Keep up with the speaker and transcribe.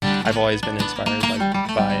I've always been inspired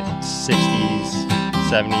by 60s,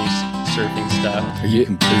 70s surfing stuff. Are you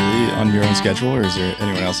completely on your own schedule, or is there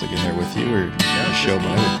anyone else like in there with you, or you just show up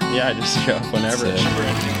whenever? Yeah, I just show up whenever.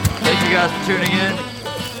 Thank you guys for tuning in.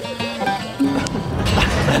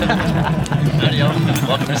 Howdy, y'all.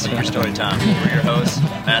 Welcome to Senior Story Time. We're your hosts,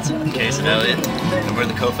 Mattson, Case, and Elliot, and we're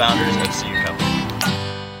the co-founders of Senior Company.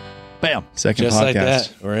 Bam! Second Just podcast. like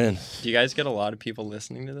that, we're in. Do you guys get a lot of people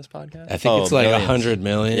listening to this podcast? I think it's like millions. 100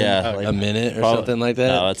 million Yeah, a minute or probably, something like that.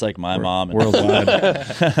 No, it's like my mom. And Worldwide.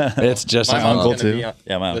 It's just My my mom's uncle gonna too. be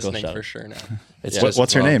Yeah, my uncle listening shot. for sure now. It's Yeah. just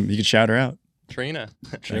What's her mom. name? You can shout her out. Trina.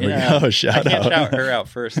 There we Yeah. go. I Shout can't out. shout her out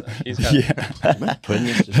first, though. She's got Yeah. Putting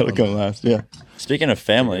this just That'll on come last. Yeah. Speaking of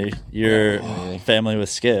family, your family with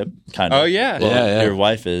Skip, kind of. Oh, yeah. Well, Yeah. Your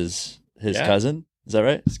wife is his Yeah. cousin. Is that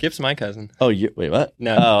right? Skip's my cousin. Oh, wait, what?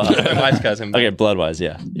 No, Oh, my wife's cousin. but- okay, blood-wise,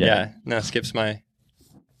 yeah. Yeah. No, Skip's my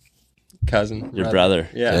cousin. Your brother.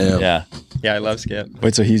 Yeah. Damn. Yeah. Yeah, I love Skip.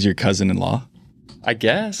 Wait, so he's your cousin-in-law? I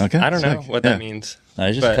guess. Okay, I don't know sick. what Yeah. that means. No,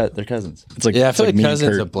 he's But- just they're cousins. It's like Yeah, I it's feel like me and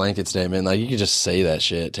cousin's Kurt. a blanket statement. Like you could just say that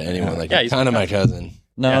shit to anyone. Like Yeah, you're he's kind of my my cousin.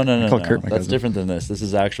 No, Yeah. no, no, I call no. Kurt my That's cousin. different than this. This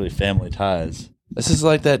is actually family ties. This is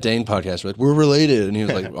like that Dane podcast. Like we're related, and he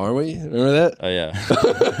was like, "Are we?" Remember that? Oh,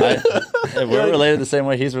 yeah. We're related the same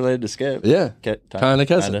way he's related to Skip. Yeah, Kinda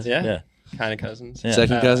cousins. Yeah. Yeah. Kind of cousins. Yeah.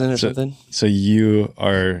 second cousin or So- something. So you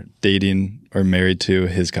are dating or married to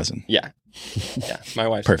his cousin? Yeah. Yeah. My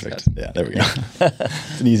wife's Perfect. cousin. Yeah, there we go.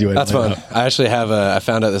 It's an easy way That's to play fun. it out. I actually have I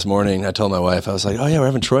found out this morning. I told my wife, I was like, "Oh yeah, we're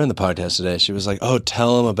having Troy on the podcast today." She was like, "Oh,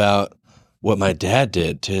 tell him about what my dad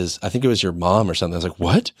did to his. I think it was your mom or something." I was like,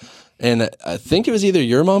 "What?" And I think it was either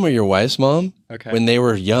your mom or your wife's mom. Okay. When they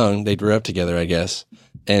were young, they grew up together, I guess.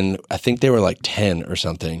 And I think they were like 10 or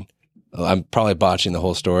something. I'm probably botching the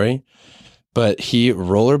whole story. But he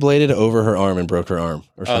rollerbladed over her arm and broke her arm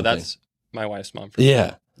or something. Oh, that's my wife's mom.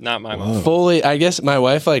 Yeah. Not my mom. Fully, I guess my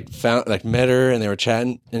wife met her and they were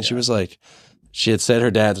chatting and she was like, she had said her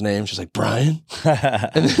dad's name. She's like, Brian?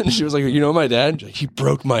 And then she was like, you know my dad? She's like, he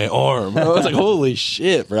broke my arm. I was like, holy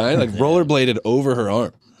shit, Brian. Like rollerbladed over her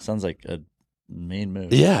arm. Sounds like a mean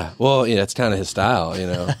move. Yeah. Well, yeah, it's kind of his style, you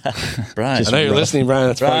know. Brian. I know you're listening, Brian.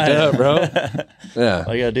 That's fucked up, bro. Yeah.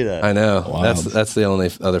 Why you gotta do that? I know. Wild. That's the only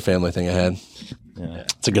other family thing I had. Yeah.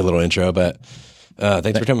 It's a good little intro, but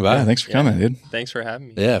thanks for coming by. Yeah, thanks for coming, dude. Thanks for having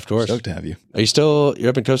me. Yeah, of course. Stoked to have you. Are you you're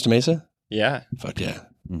up in Costa Mesa? Yeah. Fuck yeah.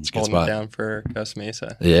 It's a good Holding it spot. down for Costa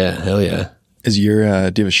Mesa. Yeah, hell yeah. Is your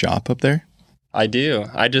do you have a shop up there? I do.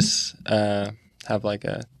 I just have like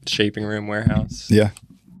a shaping room warehouse. Yeah.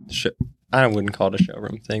 I wouldn't call it a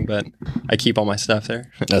showroom thing, but I keep all my stuff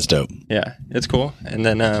there. That's dope. Yeah, it's cool. And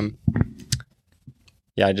then,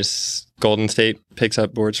 I just Golden State picks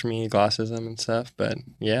up boards for me, glosses them and stuff. But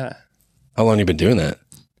yeah, How long you been doing that?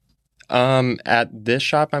 at this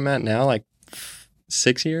shop I'm at now, like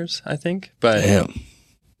 6 years, I think. But Damn.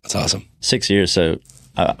 That's awesome. 6 years. So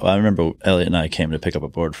I remember Elliot and I came to pick up a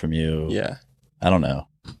board from you. yeah, I don't know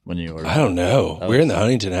when you were. I don't know. Oh, We're in the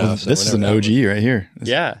Huntington house. This is an OG right here. This-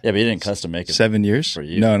 yeah. Yeah, but you didn't custom make it. 7 years? For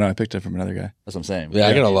you. No, I picked it from another guy. That's what I'm saying. Yeah,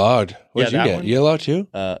 I got a logged. What did Yeah, you that get? one. You get a log too?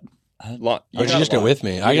 Lo- Or did you got just a go lot. with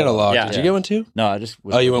me? I got a log. Yeah. Did you get one too? No, I just.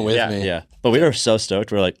 Oh, you went with Yeah. me. Yeah, but we were so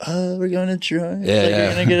stoked. We're like, oh, we're going to try. Yeah, Like,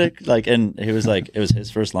 yeah. We're gonna get and he was like, it was his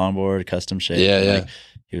first longboard, custom shape. Yeah, and, yeah. Like,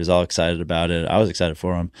 he was all excited about it. I was excited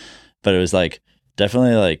for him, but it was like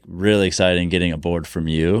definitely like really exciting getting a board from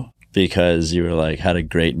you because you were like had a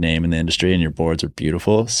great name in the industry and your boards are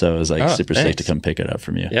beautiful. So it was like Oh, super stoked to thanks. come pick it up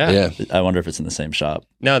from you. Yeah. Yeah. I wonder if it's in the same shop.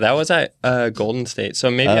 No, that was at Golden State. So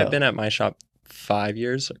maybe Oh. I've been at my shop 5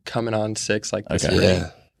 years, coming on 6, like this Okay. spring. Yeah.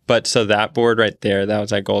 But so that board right there, that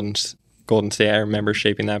was at Golden State. I remember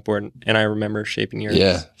shaping that board, and I remember shaping yours.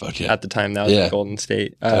 Yeah. Fuck yeah. At the time, that was Yeah. at Golden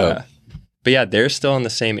State. Dope. But yeah, they're still in the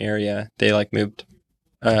same area. They like moved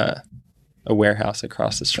a warehouse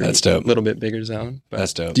across the street. That's dope. A little bit bigger zone. But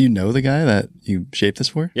That's dope. Do you know the guy that you shaped this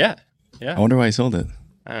for? yeah, I yeah. wonder why he sold it.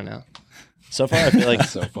 I don't know. So far, I feel like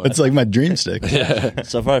So fun. It's like my dream stick. Yeah.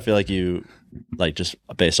 so far I feel like you like just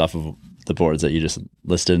based off of the boards that you just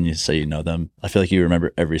listed and you say you know them. I feel like you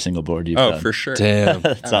remember every single board you've Oh, done. for sure. Damn.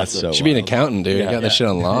 That's awesome. so Should be an wild. accountant, dude. You got that shit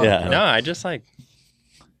on lock. Yeah. bro. No, I just like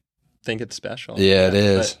think it's special. Yeah, it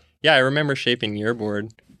is. But, yeah, I remember shaping your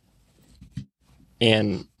board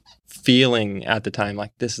and feeling at the time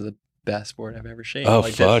like this is the best board I've ever shaped. Oh,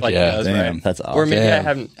 like, fuck like yeah. does, Damn. right? That's awesome. Or maybe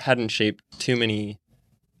Damn. I hadn't shaped too many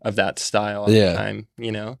of that style at Yeah. the time,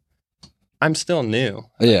 you know. I'm still new,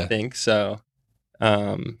 Yeah. I think. So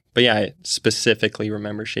but yeah, I specifically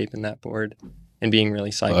remember shaping that board and being really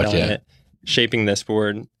psyched Fuck on yeah. it. Shaping this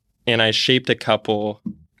board, and I shaped a couple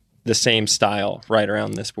the same style right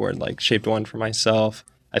around this board. Like shaped one for myself,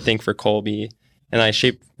 I think for Colby, and I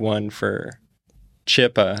shaped one for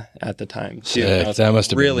Chippa at the time too. Sick. I was That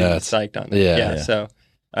must have been really nuts. psyched on that. Yeah. So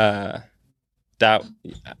that,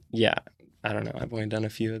 yeah, I don't know. I've only done a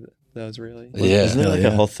few of those really. Yeah. Isn't there like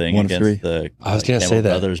a whole thing One of three. against the I was like, gonna Campbell say that.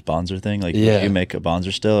 Brothers Bonzer thing? Like, Yeah. do you make a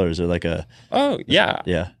Bonzer still, or is it like a Oh yeah.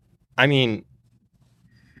 yeah? I mean,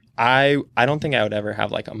 I don't think I would ever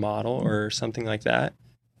have like a model or something like that,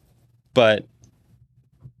 but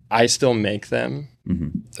I still make them.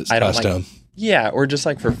 Mm-hmm. It's I don't like- custom. Yeah, or just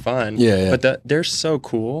like for fun. Yeah. But they're so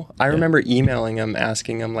cool. I remember emailing them,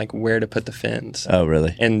 asking them like where to put the fins, Oh,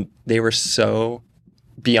 really? and they were so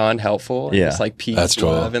beyond helpful. And Yeah. just like peace, That's cool.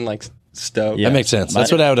 love, and like stoked. Yeah. That makes sense.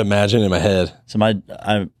 That's My- what I would imagine in my head. So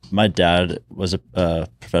my dad was a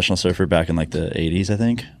professional surfer back in like the 80s, I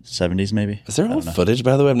think, 70s maybe. Is there I old don't know. footage,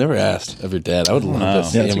 by the way? I've never asked of your dad. I would love know. to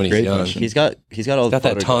see Yeah, that's him a when he's great young. question. He's got all Got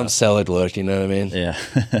that Tom photographs. Selleck look, you know what I mean? Yeah.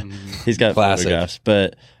 He's got Classic. photographs,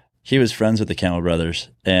 but he was friends with the Campbell brothers,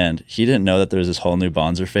 and he didn't know that there was this whole new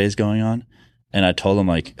Bonzer phase going on. And I told him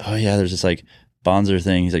like, oh yeah, there's this like Bonzer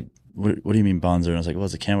thing. He's like, what do you mean Bonzer? And I was like, well,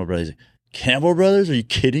 it's the Campbell brothers. He's like, Campbell brothers? Are you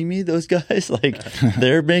kidding me? Those guys, like,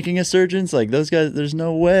 they're making a surgeons? Like, those guys, there's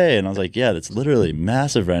no way. And I was like, yeah, that's literally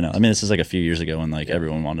massive right now. I mean, this is like a few years ago when like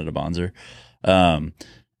everyone wanted a Bonzer.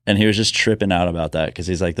 And he was just tripping out about that because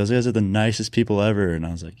he's like, those guys are the nicest people ever. And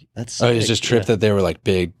I was like, that's Oh, he's sick. just tripped that they were like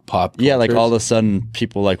big pop. Yeah, like cultures? all of a sudden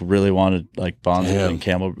people like really wanted like Bonzer Damn. and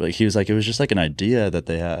Campbell. Like he was like, it was just like an idea that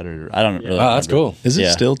they had, or I don't really. Oh, that's remember. cool. Is it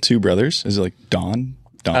Yeah. still two brothers? Is it like Don?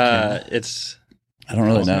 Campbell? It's I don't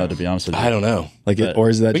really know, to be honest with you. I don't know. Like, but- or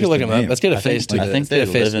is that We just can look the him up. name? Let's get a I think- face to I the, think let's get a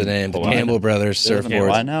they face live to the in name. The Hawaii. Campbell Brothers They live in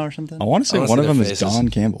Hawaii surfboards. now or something. I want to say I wanna one see of their them is faces. Don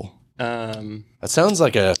Campbell. That sounds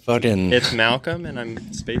like a fucking. it's Malcolm, and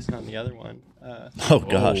I'm spacing on the other one. Oh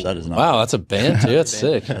gosh, that is not. Wow, that's a band too. That's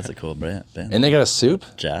sick. That's a cool band. And they got a soup.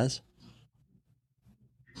 Jazz.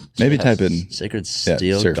 Maybe type in. Sacred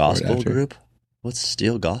Steel surfboard Gospel after. Group. What's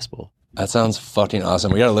Steel Gospel? That sounds fucking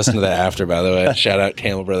awesome. We got to listen to that after, by the way. Shout out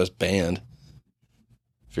Campbell Brothers Band.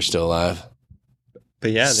 If you're still alive.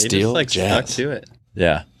 But yeah, they Steel just like jazz. stuck to it.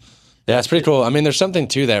 Yeah. Yeah, it's pretty cool. I mean, there's something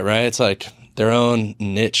to that, right? It's like their own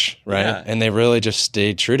niche, right? Yeah. And they really just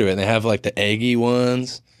stayed true to it. And they have like the eggy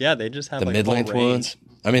ones, Yeah, they just have the like mid-length full range. ones.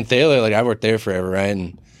 I mean, Thaler, like I worked there forever, right?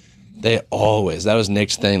 And they always, that was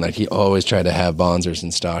Nick's thing. Like he always tried to have Bonzers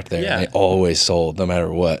in stock there. Yeah. And they always sold no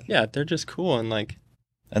matter what. Yeah, they're just cool, and like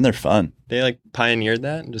And they're fun. they like pioneered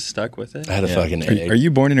that and just stuck with it. I had a Yeah. fucking egg. Are you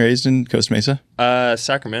born and raised in Costa Mesa?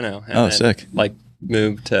 Sacramento. And Oh, then, sick. Like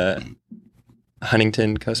moved to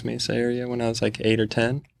Huntington, Costa Mesa area when I was like 8 or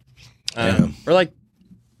 10. Damn. Or like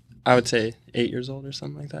I would say 8 years old or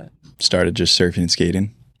something like that. Started just surfing and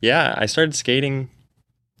skating. Yeah, I started skating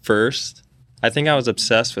first. I think I was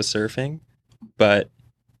obsessed with surfing, but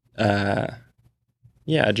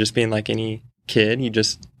yeah, just being like any kid, you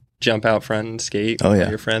just jump out front and skate Oh, with yeah.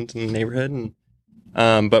 your friends in the neighborhood,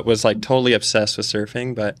 and but was like totally obsessed with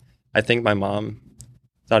surfing. But I think my mom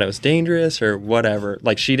thought it was dangerous or whatever.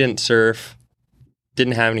 Like she didn't surf,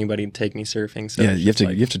 didn't have anybody to take me surfing. So Yeah, it's you have just to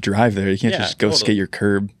like- you have to drive there. You can't Yeah, just go totally. skate your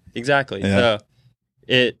curb. exactly. Yeah.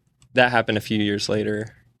 So that happened a few years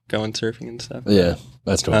later, going surfing and stuff. Yeah,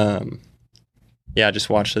 that's cool. Yeah, I just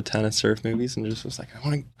watched a ton of surf movies and just was like,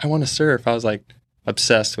 I want to surf. I was like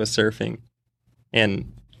obsessed with surfing,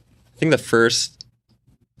 and I think the first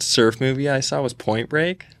surf movie I saw was Point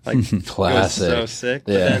Break. Like, it was Classic. so sick.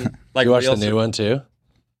 But Yeah. then, like, you watched real the new one too?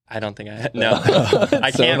 I don't think I no.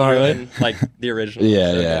 I So can't gnarly? ruin like the original.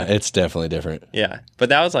 Yeah, So yeah. good. It's definitely different. Yeah, but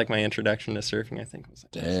that was like my introduction to surfing. I think was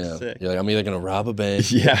like, this is Damn. sick. You're like, I'm either going to rob a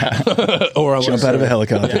bank Yeah. or I'm Jump gonna out of a surf.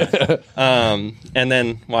 helicopter. And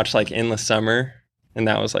then watch like Endless Summer, and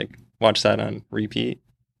that was like watch that on repeat.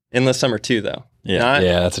 Endless Summer 2 though. Yeah. Not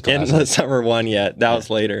Yeah, that's a classic. Endless Summer 1 yet. That was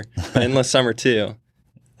later. But Endless Summer 2,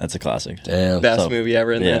 That's a classic. Damn. best So, movie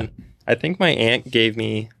ever. And yeah. then I think my aunt gave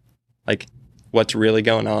me like What's Really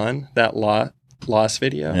Going On, that Lost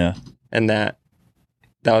video. Yeah. And that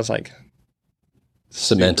was like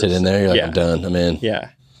Cemented super in there. You're like, yeah. I'm done. I'm in. Yeah.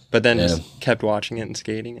 But then Yeah. just kept watching it and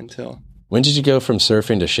skating until When did you go from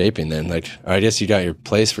surfing to shaping then? Like, I guess you got your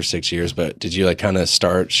place for 6 years, but did you like kind of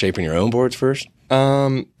start shaping your own boards first?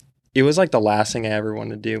 it was like the last thing I ever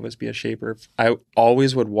wanted to do was be a shaper. I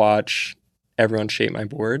always would watch everyone shape my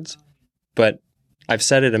boards, but I've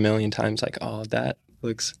said it a million times, like, oh,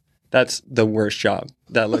 that's the worst job.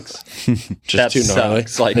 That looks, Just that too gnarly.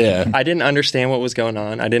 sucks. Like, Yeah. I didn't understand what was going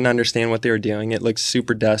on. I didn't understand what they were doing. It looked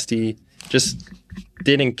super dusty. Just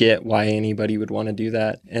didn't get why anybody would want to do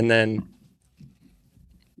that. And then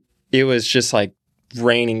it was just like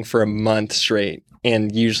raining for a month straight.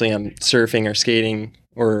 And usually I'm surfing or skating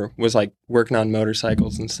or was like working on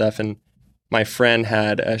motorcycles and stuff. And my friend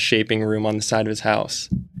had a shaping room on the side of his house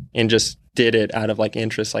and just did it out of like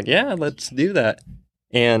interest. Like, yeah, let's do that.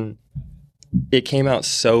 And it came out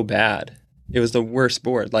so bad. It was the worst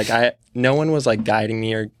board. Like no one was like guiding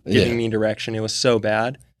me or giving me direction. It was so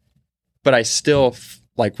bad, but I still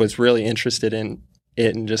like was really interested in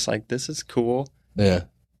it and just like, this is cool. Yeah.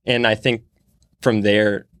 And I think from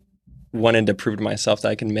there wanted to prove to myself that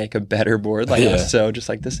I can make a better board. Like I was so just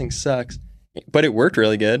like, this thing sucks, but it worked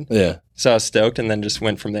really good. Yeah. So I was stoked and then just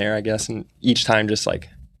went from there, I guess. And each time just like,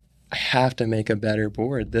 I have to make a better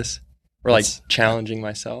board. Or like challenging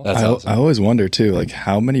myself. I always wonder too, like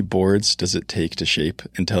how many boards does it take to shape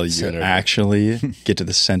until you actually get to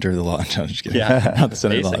the center of the lot? No, I'm just kidding. Yeah, not the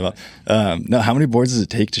center of the lot. No, how many boards does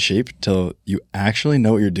it take to shape till you actually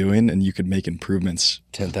know what you're doing and you could make improvements?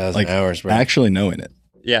 10,000 hours, bro. Actually knowing it.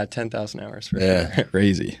 Yeah, 10,000 hours for sure.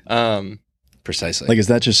 Crazy. Precisely. Like, is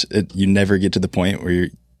that just you never get to the point where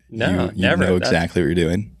you never know exactly what you're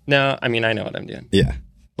doing? No, I mean I know what I'm doing. Yeah,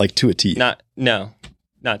 like to a T.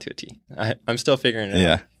 Not to a T. I'm still figuring it out.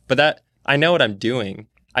 Yeah. But I know what I'm doing.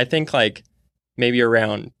 I think like maybe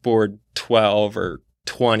around board 12 or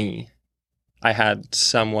 20, I had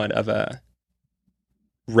somewhat of a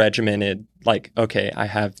regimented, like, okay, I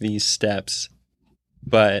have these steps,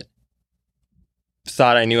 but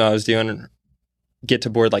thought I knew I was doing, get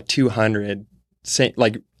to board like 200,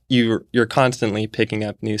 like you're constantly picking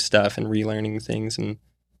up new stuff and relearning things and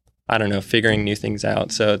I don't know, figuring new things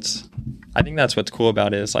out. So I think that's what's cool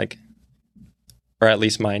about it is like, or at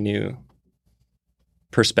least my new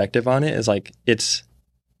perspective on it is like,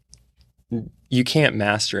 you can't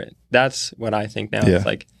master it. That's what I think now. It's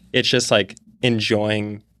like, it's just like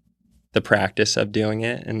enjoying the practice of doing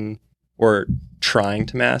it or trying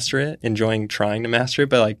to master it, enjoying trying to master it.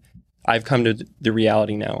 But like, I've come to the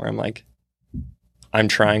reality now where I'm like, I'm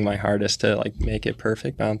trying my hardest to like make it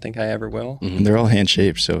perfect, but I don't think I ever will. Mm-hmm. And they're all hand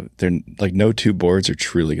shaped, so they're like no two boards are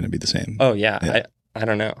truly going to be the same. Oh yeah. I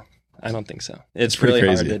don't know. I don't think so. It's really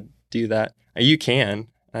crazy. hard to do that. You can.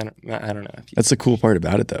 I don't know. That's the cool part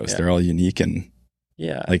about it though, is they're all unique and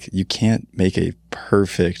like you can't make a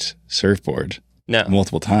perfect surfboard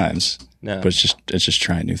multiple times. No. But it's just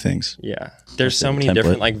trying new things. Yeah. There's so many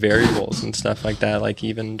different like variables and stuff like that, like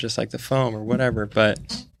even just like the foam or whatever. But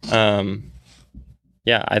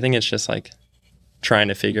yeah, I think it's just like trying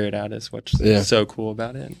to figure it out is what's so cool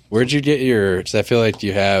about it. Where'd you get because I feel like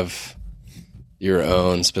you have your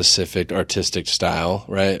own specific artistic style,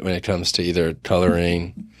 right? When it comes to either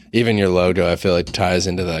coloring, even your logo, I feel like ties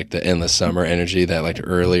into the endless summer energy, that like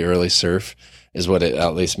early surf is what it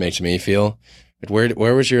at least makes me feel.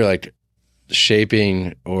 Where was your like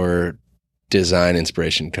shaping or design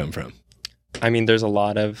inspiration come from? I mean, there's a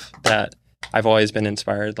lot of that. I've always been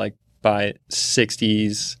inspired like by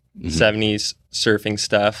 60s, 70s surfing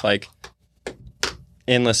stuff, like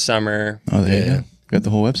endless summer. Oh, there you go. Got the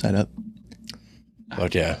whole website up.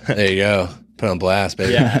 Fuck yeah. There you go. Put on blast,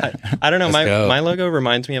 baby. Yeah. I don't know. My logo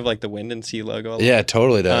reminds me of like the Wind and Sea logo. Yeah, it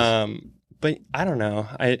totally does. But I don't know.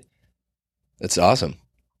 It's awesome.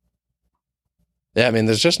 Yeah, I mean,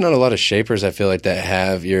 there's just not a lot of shapers, I feel like, that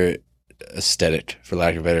have your aesthetic, for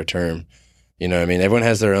lack of a better term. You know what I mean? Everyone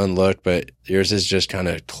has their own look, but yours is just kind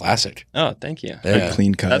of classic. Oh, thank you. Yeah.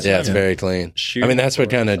 Clean cut. It's very clean. I mean, that's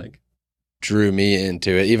what kind of drew me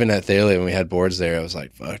into it. Even at Thalia, when we had boards there, I was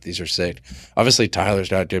like, fuck, these are sick. Obviously, Tyler's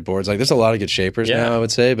got good boards. Like, there's a lot of good shapers now, I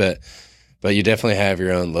would say, but you definitely have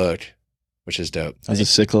your own look, which is dope. That was a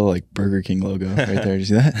sick little like Burger King logo right there. Did you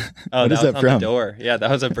see that? Oh, what is that from? The door. Yeah,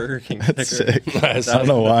 that was a Burger King sticker. Sick. I don't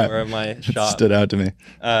know why. Of my shop. It stood out to me.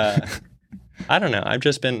 I don't know. I've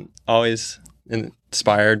just been always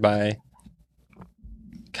inspired by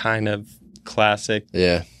kind of classic.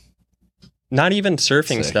 Yeah. Not even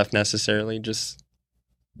surfing stuff necessarily, just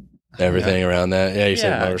everything around that. Yeah, you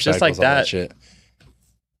said motorcycles, just like all that shit.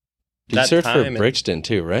 You surf for Brixton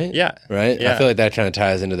too, right? Yeah. Right? Yeah. I feel like that kind of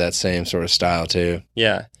ties into that same sort of style too.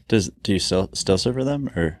 Yeah. Do you still surf for them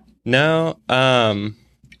or? No.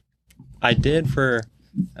 I did for,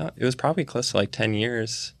 it was probably close to like 10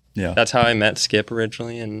 years. Yeah. That's how I met Skip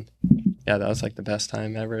originally. And yeah, that was like the best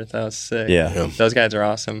time ever. That was sick. Yeah. Those guys are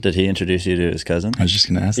awesome. Did he introduce you to his cousin? I was just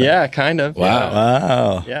going to ask that. Yeah, kind of. Wow. Yeah.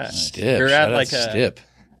 Wow. Yeah. Skip. We were Shout at out like to a Skip.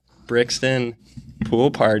 Brixton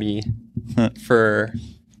pool party for,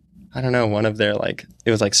 I don't know, one of their like,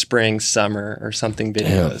 it was like spring, summer or something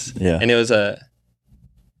videos. Yeah. And it was a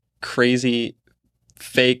crazy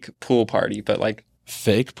fake pool party, but like,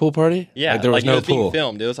 fake pool party? Yeah, like there was no it was pool. Being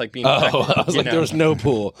filmed. It was like being. I was like, there was no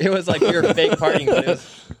pool. It was like we were fake partying, but it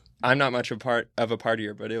was I'm not much of a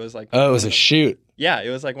partier, but it was like it was a shoot. Yeah, it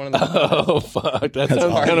was like one of the oh fuck, that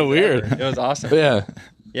sounds kind of weird. It was awesome.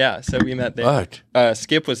 Yeah, so we met there.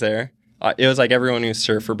 Skip was there. It was like everyone who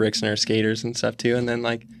surfed for Brixton or skaters and stuff too. And then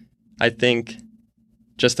like I think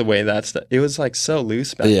just the way it was like so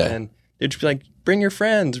loose back then. It'd be like, bring your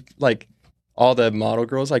friends, like all the model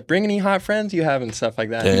girls, like bring any hot friends you have and stuff like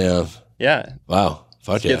that. Damn. Yeah. Wow.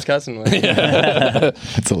 Fuck Skip's cousin was.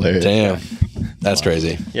 That's hilarious. Damn. That's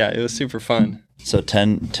crazy. Yeah, it was super fun. So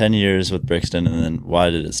 10 years with Brixton, and then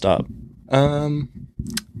why did it stop? I don't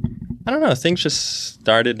know. Things just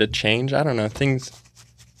started to change. I don't know. Things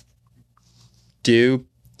do.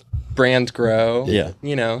 Brands grow. Yeah.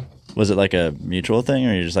 You know. Was it like a mutual thing,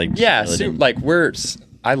 or you just like... Yeah, really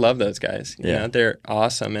I love those guys. You know, they're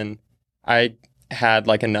awesome. And I had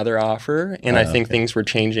like another offer, and I think things were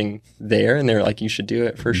changing there, and they were like, you should do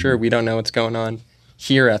it for sure. We don't know what's going on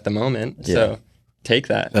here at the moment. So take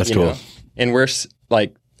that. That's cool. Know? And we're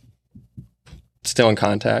like still in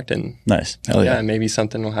contact, and nice. Hell yeah. Maybe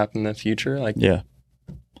something will happen in the future. Like,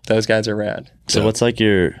 those guys are rad. So what's like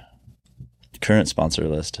your current sponsor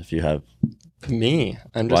list, if you have? Me.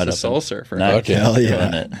 I'm just a soul surfer. Nice. Okay. Hell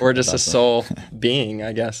yeah. Or just a soul being,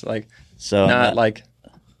 I guess. Like, so not like,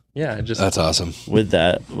 just. That's awesome. With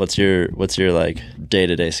that, what's your like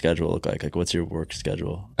day-to-day schedule look like? Like, what's your work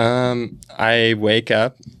schedule? I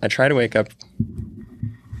try to wake up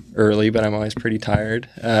early, but I'm always pretty tired.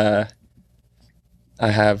 I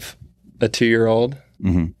have a 2-year-old.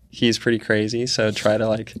 Mm-hmm. He's pretty crazy, so try to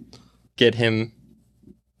like get him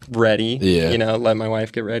ready. Yeah. You know, let my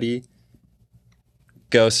wife get ready.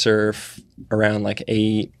 Go surf around like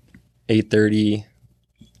 8:30.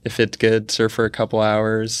 If it's good, surf for a couple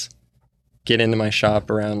hours. Get into my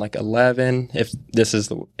shop around like 11. If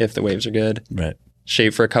the waves are good. Right.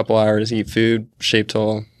 Shape for a couple hours, eat food, shape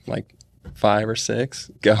till like 5 or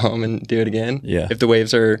 6. Go home and do it again. Yeah. If the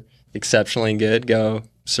waves are exceptionally good, go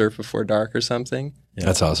surf before dark or something. Yeah.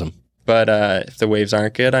 That's awesome. But if the waves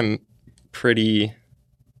aren't good,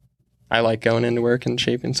 I like going into work and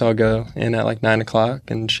shaping, so I'll go in at like 9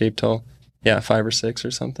 o'clock and shape till 5 or 6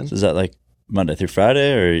 or something. So is that like Monday through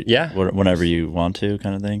Friday, or whenever you want to,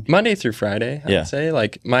 kind of thing? Monday through Friday, I'd say.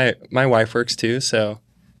 Like my wife works too, so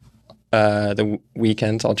the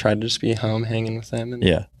weekends I'll try to just be home hanging with them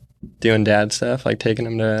and doing dad stuff, like taking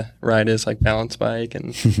them to ride his like balance bike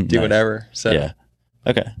and do whatever. So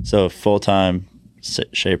okay, so full-time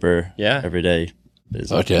shaper every day.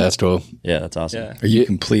 Okay, that's cool. Yeah, that's awesome. Yeah. Are you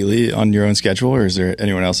completely on your own schedule, or is there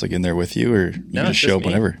anyone else like in there with you, or you just show up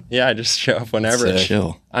whenever? Yeah, I just show up whenever.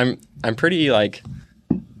 Chill. I'm pretty like,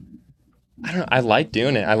 I don't know. I like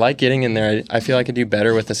doing it. I like getting in there. I feel like I do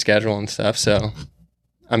better with the schedule and stuff. So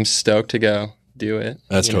I'm stoked to go do it.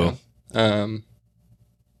 That's cool. Do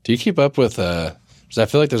you keep up with? Because I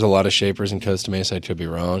feel like there's a lot of shapers in Costa Mesa. I could be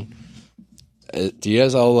wrong. Do you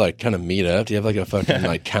guys all like kind of meet up? Do you have like a fucking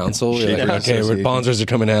like council? You're like, okay, we're sponsors are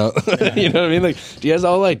coming out. You know what I mean? Like, do you guys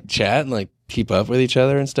all like chat and like keep up with each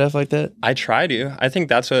other and stuff like that? I try to. I think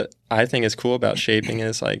that's what I think is cool about shaping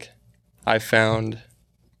is like I found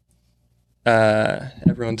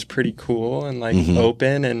everyone's pretty cool and like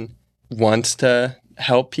open and wants to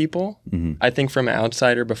help people. Mm-hmm. I think from an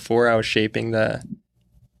outsider before I was shaping, the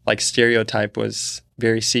like stereotype was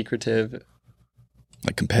very secretive.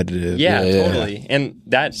 Like competitive. Yeah, totally. And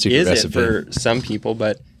that Secret is recipe. It for some people,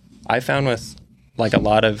 but I found with like a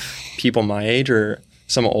lot of people my age or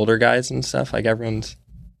some older guys and stuff, like everyone's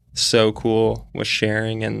so cool with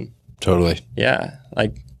sharing and totally. Yeah,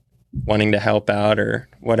 like wanting to help out or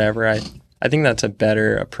whatever. I think that's a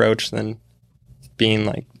better approach than being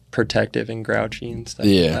like protective and grouchy and stuff.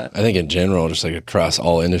 Yeah, like that. I think in general, just like across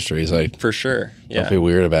all industries, like for sure. Yeah, don't be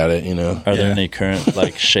weird about it. You know, are there any current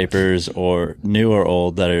like shapers or new or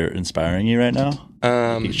old that are inspiring you right now?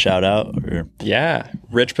 You can shout out or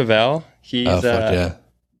Rich Pavel. He's I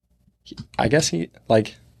guess he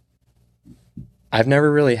like. I've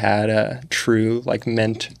never really had a true like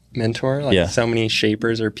mentor like so many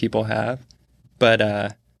shapers or people have,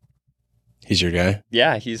 but he's your guy?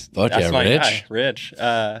 Yeah, that's my Rich. Guy, Rich.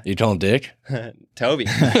 You call him Dick? Toby.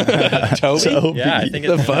 Toby? Yeah, I think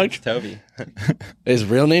it's Toby. His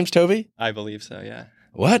real name's Toby? I believe so, yeah.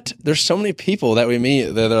 What? There's so many people that we meet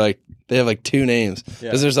that are like, they have like 2 names.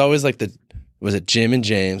 Because there's always like was it Jim and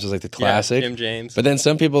James? Was like the classic. Yeah, Jim James. But then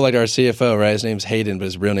some people like our CFO, right? His name's Hayden, but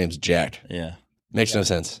his real name's Jack. Yeah. Makes no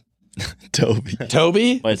sense. Toby.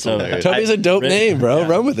 Toby? Wait, so Toby's a dope name, bro.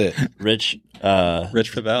 Run with it. Rich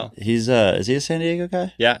Pavel. He's is he a San Diego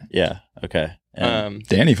guy? Yeah. Yeah. Okay. And,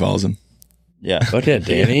 Danny follows him. Yeah. Okay,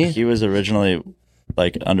 Danny. He was originally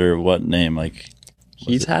like under what name? Like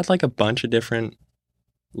he's had like a bunch of different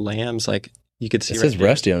lambs. Like you could see. It says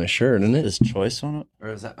Rusty on his shirt, isn't it? Is Choice on it? Or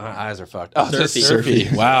is that my eyes are fucked? Oh, Surfy. it's Surfy.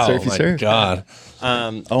 Wow. Surfy oh my surf. God.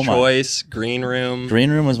 Choice, Green Room.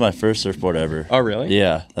 Green Room was my first surfboard ever. Oh, really?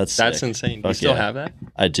 Yeah, that's sick. insane. Do you Fuck still yeah. have that?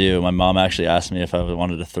 I do. My mom actually asked me if I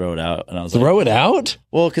wanted to throw it out, and I was Throw it out?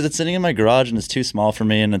 well, because it's sitting in my garage and it's too small for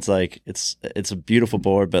me, and it's like it's a beautiful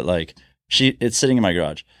board, but like it's sitting in my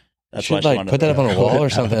garage. That's why Should she like wanted put to that up throw on it a wall or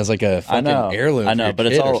something as like a fucking heirloom. I know, for your but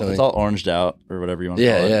it's kid or all something. oranged out or whatever you want to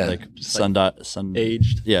Yeah, call yeah. it, like sun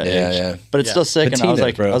Aged. Yeah, Yeah, aged. yeah. But it's Yeah. still sick, and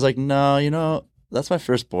Patina, I was like, no, that's my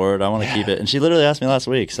first board. I want to keep it. And she literally asked me last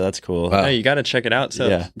week, so that's cool. Wow. No, you got to check it out. So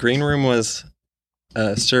Yeah. Green Room was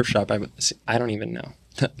a surf shop. I don't even know.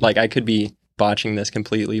 Like I could be botching this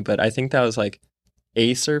completely, but I think that was like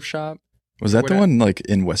a surf shop. Was that the one like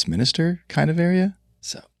in Westminster kind of area?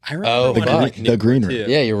 So I remember the one in, like, the Green Newport, Room.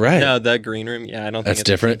 too. Yeah, you're right. No, the Green Room. Yeah, I don't think That's it's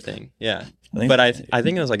different? the same thing. Yeah, I think- but I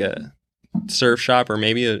think it was like a surf shop, or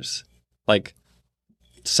maybe it was like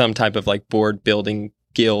some type of like board building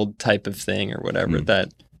guild type of thing or whatever.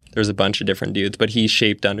 That there's a bunch of different dudes, but he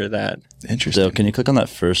shaped under that. Interesting. So can you click on that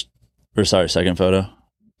second photo?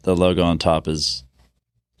 The logo on top is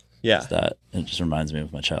Yeah, that. It just reminds me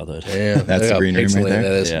of my childhood. Damn, That's look the how Green Room right pixelated there?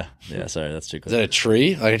 that is. Yeah. Sorry, that's too Is close. that a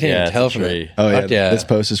tree? Like, I can't even it's tell a from tree. it. Oh yeah, Fuck yeah. this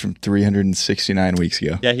post is from 369 weeks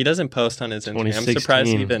ago. yeah. He doesn't post on his Instagram. I'm 2016. surprised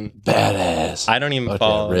he even. Badass. I don't even Fuck yeah,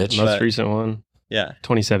 follow. Rich. Most but recent one, yeah,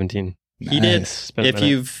 2017. he did. Nice. Spent a If minute.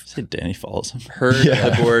 you've Say Danny follows him. heard Yeah.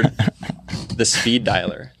 the board, the speed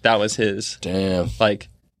dialer, that was his. Damn. Like,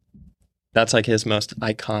 that's like his most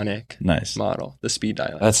iconic Nice. model, the speed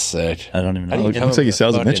dialer. That's sick. I don't even How do know. you It come looks up like he with a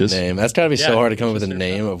sells at fucking Mitch's. name? That's got to be so Yeah, hard to come up with a Mitch's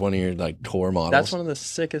name of one of your like core models. That's one of the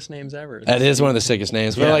sickest names ever. That is one of the sickest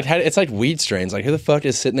names. But Yeah. like, it's like weed strains. Like, who the fuck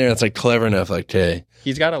is sitting there that's like clever enough? Like, okay,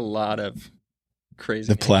 He's got a lot of crazy.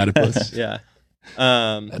 The names. platypus. Yeah.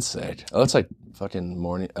 that's sick. Oh, it's like fucking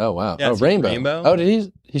morning. Oh wow. Yeah, Oh, it's like rainbow. rainbow. Oh,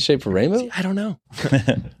 did he shaped for rainbow? See, I don't know. I I feel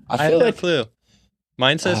have no like clue.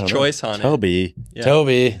 Mine says I don't know. choice on it. Toby. Yeah.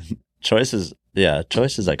 Toby. Choice is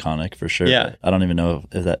iconic for sure. Yeah. but I don't even know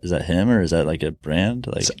if is that him or is that like a brand?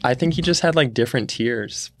 Like So I think he just had like different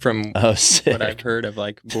tiers from oh sick. what I've heard of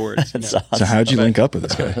like boards. That's you know? awesome. So how'd you Okay. link up with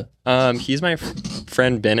this guy? He's my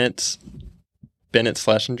friend Bennett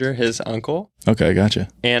Schlesinger, his uncle. Okay, gotcha.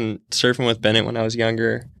 And surfing with Bennett when I was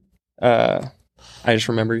younger, I just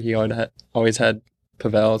remember he always had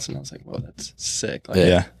Pavels, and I was like, "Whoa, that's sick!" Like,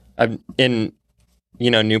 Yeah. I'm in,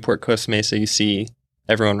 Newport, Costa Mesa. You see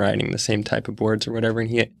everyone riding the same type of boards or whatever, and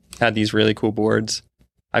he had these really cool boards.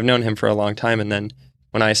 I've known him for a long time, and then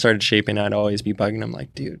when I started shaping, I'd always be bugging him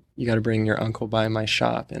like, "Dude, you got to bring your uncle by my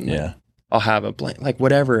shop, and like, Yeah. I'll have a blank, like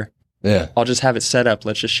whatever. Yeah. I'll just have it set up.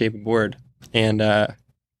 Let's just shape a board." And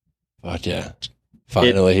Fuck yeah.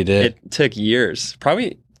 Finally, he did. it took years,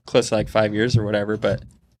 probably close to like 5 years or whatever. But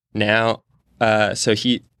now, so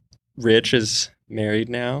Rich is married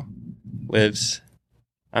now, lives.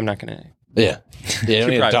 I'm not gonna. Yeah. Yeah. You don't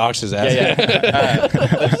need to Probably- dox his ass.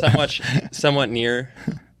 Yeah. Lives somewhat near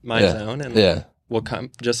my Yeah. zone, and Yeah. will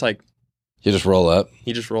come. Just like You just roll up.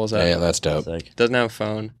 he just rolls up. Damn, that's dope. Like, Doesn't have a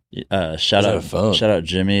phone. shout Doesn't out have a phone. shout out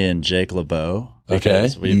Jimmy and Jake LeBeau. Okay.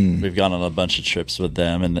 because We've gone on a bunch of trips with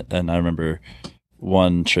them, and I remember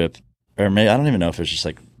one trip, or maybe I don't even know if it was just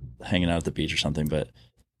like hanging out at the beach or something, but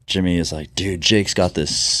Jimmy is like, dude, Jake's got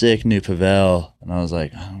this sick new Pavel, and I was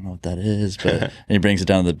like, I don't know what that is, but and he brings it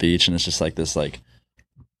down to the beach, and it's just like this like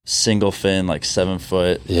single fin, like 7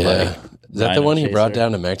 foot. Yeah. Like, Is that the one he chaser. brought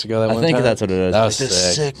down to Mexico that I one think time? that's what it is. That was like,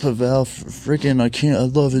 this sick. sick Pavel, freaking, I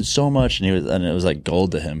love it so much, and it was like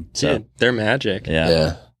gold to him. So Dude, they're magic. yeah,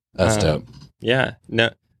 Yeah. That's Um, dope. Yeah.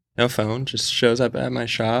 No phone. Just shows up at my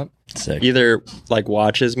shop. sick. Either like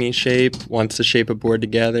watches me shape, wants to shape a board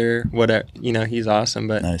together, whatever. He's awesome.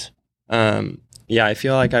 But Nice. yeah, I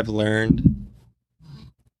feel like I've learned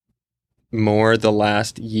more the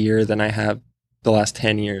last year than I have the last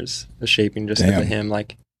 10 years of shaping just because Damn. of him.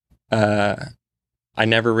 Like, I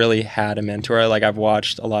never really had a mentor. Like, I've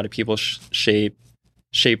watched a lot of people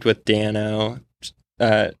shaped with Dano.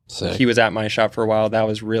 Sick. He was at my shop for a while. That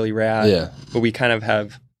was really rad. Yeah. But we kind of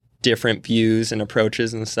have different views and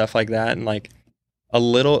approaches and stuff like that. And like a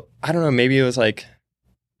little, I don't know, maybe it was like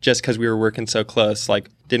just because we were working so close, like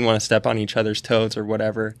didn't want to step on each other's toes or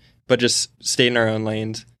whatever, but just stayed in our own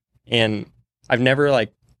lanes. And I've never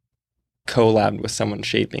like collabed with someone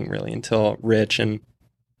shaping really until Rich. And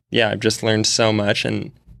yeah, I've just learned so much.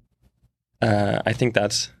 And I think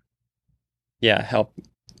that's, helped,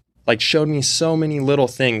 like showed me so many little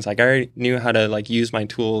things. Like I already knew how to like use my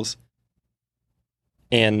tools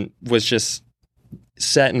and was just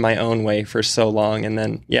set in my own way for so long. And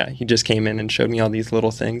then, he just came in and showed me all these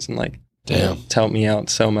little things. And like, Damn. It's helped me out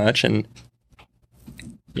so much, and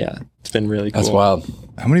yeah, it's been really cool. That's wild.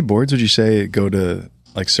 How many boards would you say go to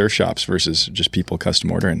like surf shops versus just people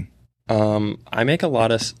custom ordering? I make a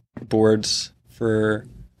lot of boards for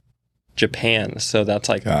Japan, so that's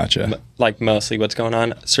like gotcha. Like mostly what's going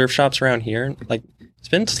on. Surf shops around here, like it's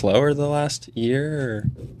been slower the last year or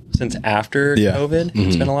since after COVID. Mm-hmm.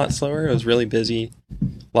 It's been a lot slower. It was really busy.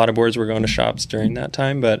 A lot of boards were going to shops during that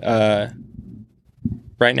time, but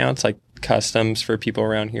right now it's like customs for people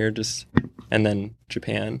around here, and then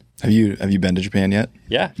Japan. Have you been to Japan yet?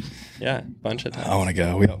 Yeah, a bunch of times. I want to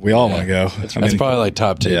go. We all want to go. That's probably like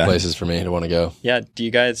top 2 places for me to want to go. Yeah. Do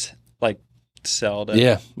you guys like sell to?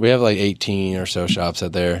 Yeah, we have like 18 or so shops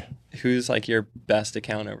out there. Who's like your best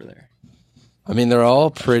account over there? I mean, they're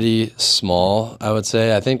all pretty small, I would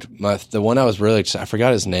say. I think the one I was really excited, I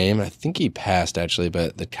forgot his name. I think he passed actually,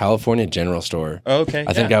 but the California General Store. Oh, okay.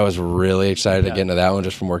 I think I was really excited to get into that one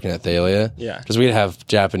just from working at Thalia. Yeah. Because we'd have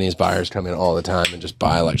Japanese buyers come in all the time and just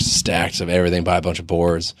buy like stacks of everything, buy a bunch of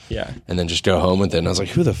boards. Yeah. And then just go home with it. And I was like,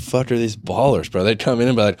 who the fuck are these ballers, bro? They'd come in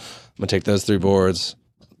and be like, I'm going to take those 3 boards,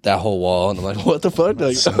 that whole wall, and I'm like, what the fuck?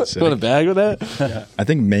 Like, so you want a bag with that? Yeah. I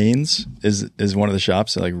think Maine's is one of the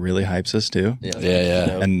shops that like really hypes us too.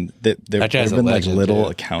 Yeah. And there have been like little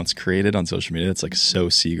accounts created on social media. It's like so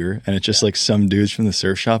Seeger, and it's just like some dudes from the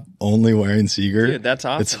surf shop only wearing Seeger. Dude, that's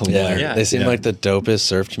awesome. It's hilarious. Yeah. They seem like the dopest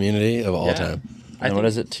surf community of all time. And what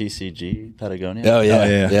is it? TCG Patagonia? Oh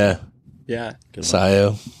yeah. Yeah.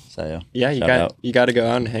 Sayo. Yeah, you got to go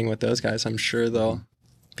out and hang with those guys. I'm sure they'll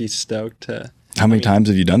be stoked to. How many times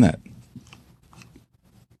have you done that?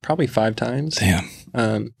 Probably 5 times.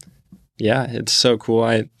 Damn. Yeah, it's so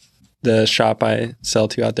cool. The shop I sell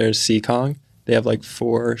to out there is Seekong. They have like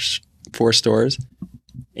 4 stores.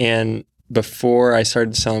 And before I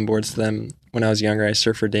started selling boards to them, when I was younger, I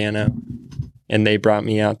surfed for Dano. And they brought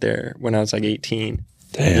me out there when I was like 18.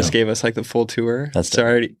 Damn. They just gave us like the full tour. So I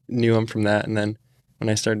already knew them from that. And then when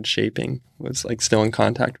I started shaping, was like still in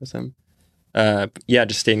contact with them.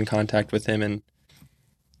 Just stayed in contact with him, and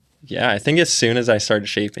I think as soon as I started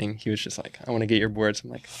shaping, he was just like, "I want to get your boards." I'm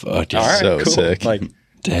like, "Fuck, all right, so cool." Sick. Like,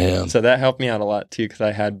 damn. So that helped me out a lot too, because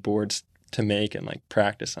I had boards to make and like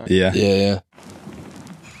practice on. Yeah.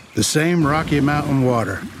 The same Rocky Mountain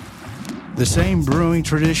water, the same brewing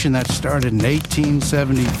tradition that started in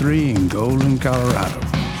 1873 in Golden, Colorado.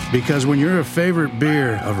 Because when you're a favorite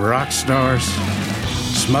beer of rock stars,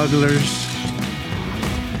 smugglers,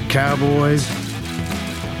 cowboys,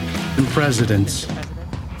 and presidents,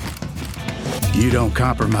 you don't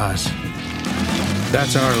compromise.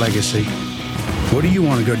 That's our legacy. What do you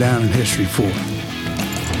want to go down in history for?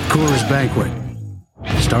 Coors Banquet.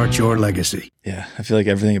 Start your legacy. Yeah, I feel like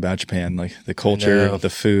everything about Japan, like the culture, the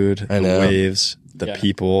food, the waves, the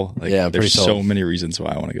people, like there's so many reasons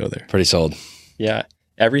why I want to go there. Pretty sold. Yeah,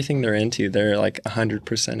 everything they're into, they're like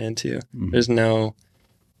 100% into. Mm-hmm. There's no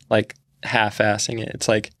like half-assing it. It's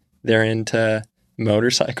like they're into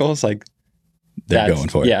motorcycles, like they're going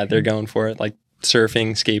for it. Yeah, they're going for it. Like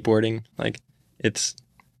surfing, skateboarding, like it's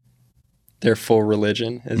their full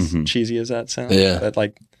religion, as cheesy as that sounds. Yeah. But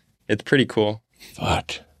like it's pretty cool.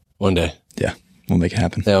 Fuck. One day. Yeah. We'll make it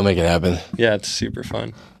happen. Yeah, we'll make it happen. Yeah, it's super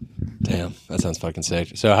fun. Damn, that sounds fucking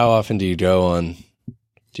sick. So how often do you go on,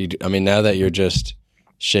 now that you're just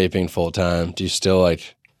shaping full time, do you still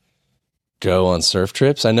like go on surf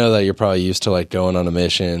trips? I know that you're probably used to like going on a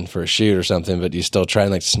mission for a shoot or something, but do you still try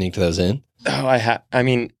and like sneak those in? Oh, I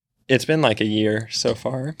mean, it's been like a year so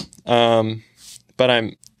far. But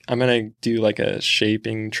I'm going to do like a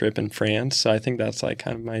shaping trip in France. So I think that's like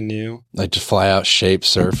kind of my new. Like to fly out, shape,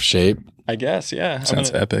 surf, shape? I guess, yeah.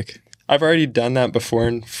 Sounds epic. I've already done that before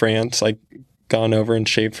in France, like gone over and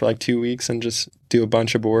shaped for like 2 weeks and just do a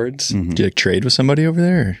bunch of boards. Mm-hmm. Do you like trade with somebody over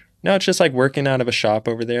there? Or? No, it's just like working out of a shop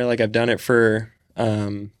over there. Like I've done it for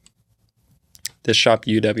this shop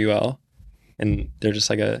UWL, and they're just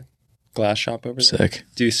like a glass shop over there. Sick.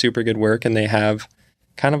 Do super good work, and they have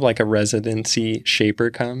kind of like a residency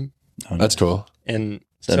shaper come. Oh, that's cool. And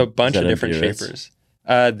so a bunch of different shapers.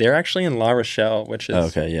 They're actually in La Rochelle, which is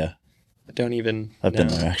okay, yeah. I don't even I've know. been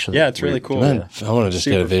there actually. Yeah, it's really cool. Yeah. I want to just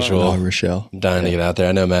get a visual. La Rochelle. I'm dying to get out there.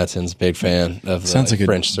 I know Matsson's a big fan of sounds like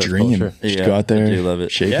French a surf dream. culture. You should go out there, I do love it.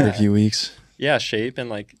 shape for a few weeks. Yeah, shape and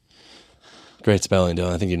like. Great spelling,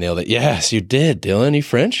 Dylan. I think you nailed it. Yes, you did, Dylan. You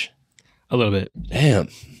French? A little bit. Damn.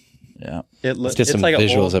 Yeah. Let's get some like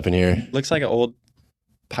visuals up in here. Looks like an old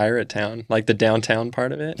pirate town, like the downtown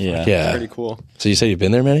part of it. Yeah. It's pretty cool. So you say you've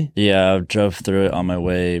been there, Manny? Yeah, I drove through it on my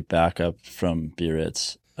way back up from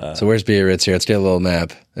Biarritz. So where's Biarritz here? Let's get a little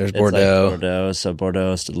map. There's Bordeaux. Like Bordeaux. So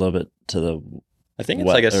Bordeaux is a little bit to the I think it's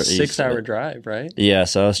like a 6-hour drive, right? Yeah,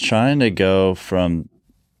 so I was trying to go from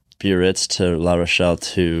Biarritz to La Rochelle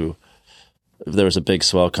to, there was a big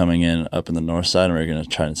swell coming in up in the north side, and we were going to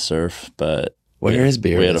try and surf, but where is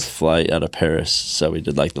Biarritz? We had a flight out of Paris, so we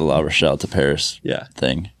did like the La Rochelle to Paris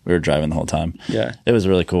thing. We were driving the whole time. Yeah. It was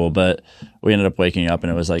really cool, but we ended up waking up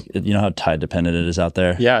and it was like, you know how tide dependent it is out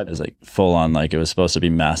there? Yeah. It was like full on, like it was supposed to be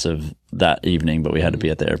massive that evening, but we had to be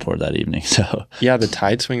at the airport that evening. So yeah, the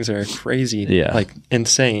tide swings are crazy. Yeah. Like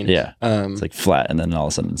insane. Yeah. It's like flat and then all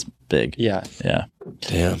of a sudden it's big. Yeah. Yeah.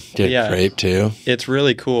 Damn. Did crepe too? It's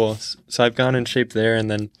really cool. So I've gone in shape there, and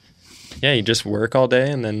then, you just work all day,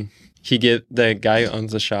 and then the guy who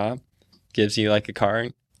owns the shop gives you like a car.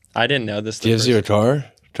 I didn't know this. Gives you a car?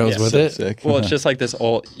 Comes with it? Sick. Well, it's just like this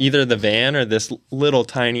old, either the van or this little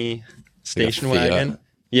tiny station wagon.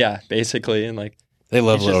 Yeah, basically. And like, they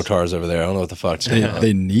love little cars over there. I don't know what the fuck.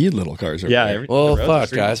 They need little cars over there. Well, fuck,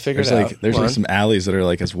 guys. Figure it out. There's like some alleys that are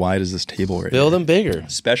like as wide as this table right Build them bigger.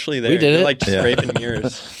 Especially there. We did it. Like scraping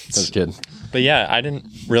mirrors. That's good. But yeah, I didn't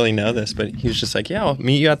really know this, but he was just like, yeah, I'll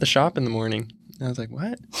meet you at the shop in the morning. And I was like,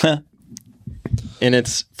 what? And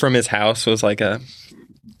it's from his house was like a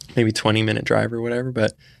maybe 20-minute drive or whatever.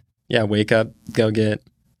 But yeah, wake up, go get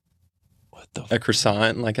a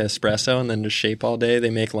croissant and like an espresso, and then just shape all day. They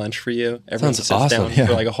make lunch for you. Everyone sits down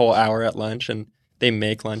for like a whole hour at lunch, and they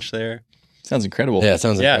make lunch there. Sounds incredible. Yeah, it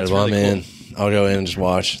sounds incredible. It's really I'm in. I'll go in and just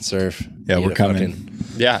watch, surf. Yeah, we're coming.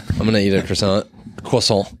 I'm gonna eat a croissant.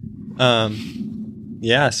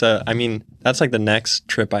 Yeah, so I mean, that's like the next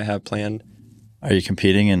trip I have planned. Are you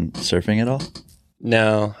competing in surfing at all?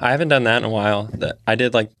 No, I haven't done that in a while. I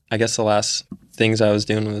did like, I guess the last things I was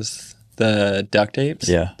doing was the duct tapes.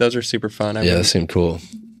 Yeah. Those are super fun. I that seemed cool.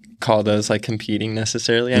 Call those like competing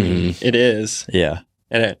necessarily. I mean, it is. Yeah.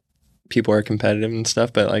 And people are competitive and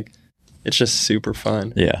stuff, but like, it's just super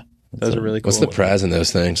fun. Yeah. Those are really cool. What's the prize in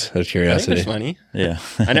those things? Out of curiosity. I think there's money. Yeah.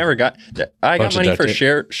 I never got, I got money for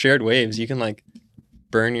shared waves. You can like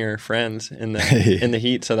burn your friends in the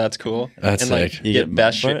heat. So that's cool. That's and sick. Like, you get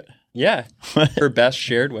best for it? Yeah. For best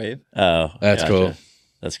shared wave. Oh, that's cool.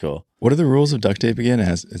 That's cool. What are the rules of duct tape again? It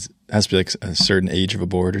has to be like a certain age of a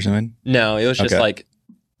board or something? No, it was just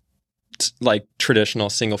like traditional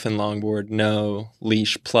single fin longboard, no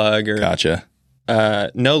leash plug or Gotcha.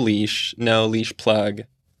 No leash plug.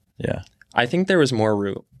 Yeah. I think there was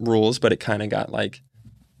more rules, but it kind of got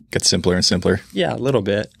simpler and simpler. Yeah, a little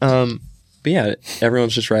bit. But yeah,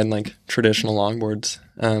 everyone's just riding like traditional longboards.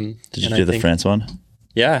 Did you do the France one?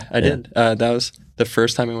 Yeah, I did. That was the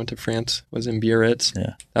first time I went to France, was in Biarritz.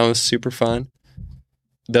 Yeah. That was super fun.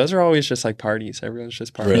 Those are always just like parties. Everyone's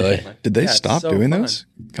just partying. Really? Like, Did they stop doing those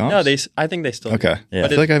comps? No, I think they still do. Okay. Yeah. I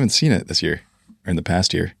feel like I haven't seen it this year or in the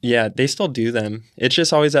past year. Yeah, they still do them. It's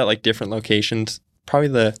just always at like different locations.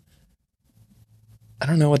 Probably I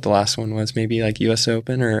don't know what the last one was. Maybe like US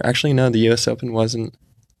Open, or actually no, the US Open wasn't.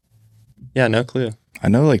 Yeah, no clue. I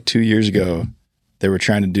know like 2 years ago, they were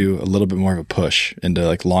trying to do a little bit more of a push into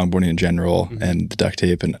like longboarding in general and the duct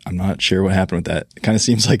tape, and I'm not sure what happened with that. It kind of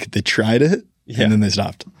seems like they tried it and then they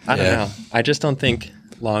stopped. I don't know. I just don't think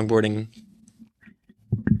longboarding.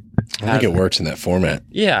 I think it works in that format.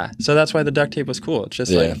 Yeah, so that's why the duct tape was cool. It's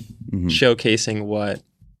just like showcasing what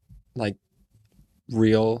like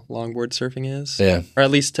real longboard surfing is. Yeah. Or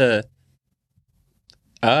at least to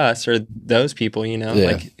us or those people,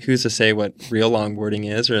 like who's to say what real longboarding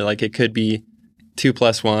is, or like it could be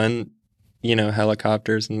 2+1,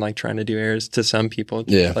 helicopters and like trying to do airs to some people.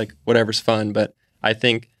 Just like whatever's fun. But I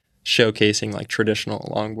think showcasing like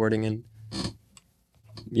traditional longboarding and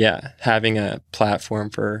having a platform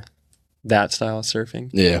for that style of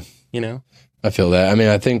surfing. Yeah. I feel that. I mean,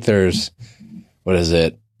 I think there's, what is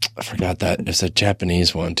it? I forgot that. It's a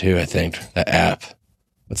Japanese one too, I think. That app.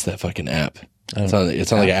 What's that fucking app? It's on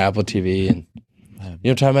like an Apple TV. And you know what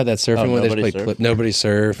I'm talking about? That surfing one? They just play Nobody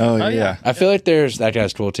Surf. Oh, yeah. I feel like that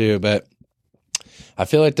guy's cool too, but I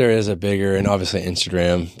feel like there is a bigger, and obviously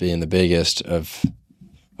Instagram being the biggest of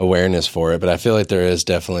awareness for it, but I feel like there is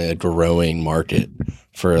definitely a growing market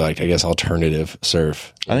for like, I guess, alternative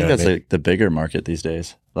surf. I think that's like the bigger market these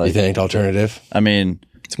days. Like, you think alternative? I mean,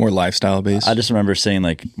 it's more lifestyle based. I just remember seeing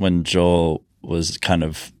like when Joel was kind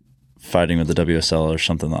of fighting with the WSL or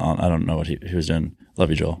something. I don't know what he was doing. Love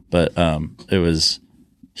you, Joel. But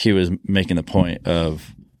he was making the point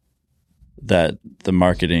of that the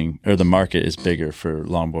market is bigger for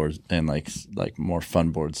longboards and like more fun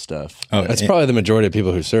board stuff. Oh, that's probably the majority of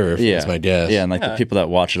people who surf. Yeah, that's my guess. Yeah, and like the people that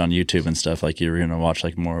watch it on YouTube and stuff, like you're gonna watch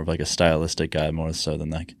like more of like a stylistic guy more so than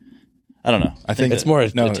like, I don't know. I think it's more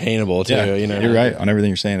attainable too. Yeah, you're right on everything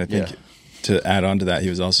you're saying. I think to add on to that, he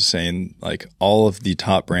was also saying like all of the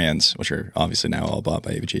top brands, which are obviously now all bought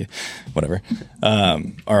by ABG, whatever,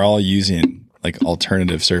 are all using like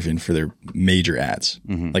alternative surfing for their major ads.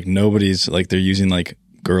 Like nobody's like, they're using like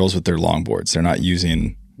girls with their longboards. They're not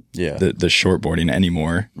using the shortboarding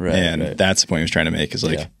anymore. Right. That's the point he was trying to make, is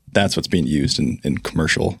like, that's what's being used in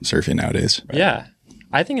commercial surfing nowadays. Right. Yeah.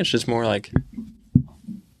 I think it's just more like,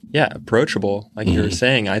 approachable. Like you were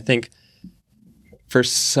saying, I think for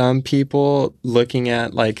some people looking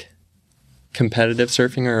at like competitive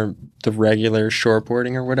surfing or the regular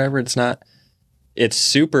shortboarding or whatever, it's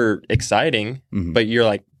super exciting, but you're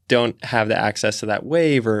like, don't have the access to that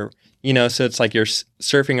wave, or, so it's like your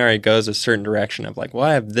surfing already goes a certain direction of like, well,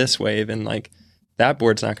 I have this wave and like that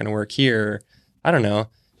board's not going to work here. I don't know.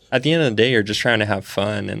 At the end of the day, you're just trying to have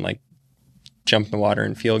fun and like jump in the water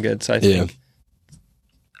and feel good. So I think,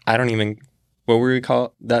 I don't even, what would we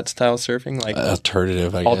call that style of surfing? Like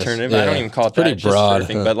alternative, I guess. Alternative. I don't even call it pretty that. broad,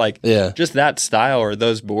 just surfing, but like just that style or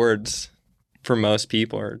those boards for most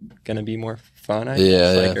people are going to be more fun. I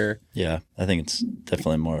guess. Like, I think it's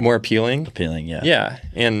definitely more appealing. Yeah.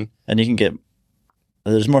 And you can get,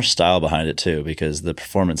 there's more style behind it too, because the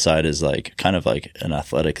performance side is like kind of like an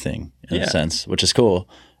athletic thing in a sense, which is cool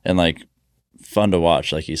and like fun to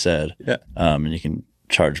watch, like you said. Yeah. And you can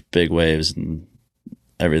charge big waves and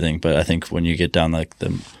everything. But I think when you get down like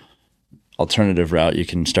the alternative route, you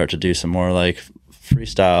can start to do some more like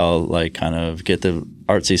freestyle, like kind of get the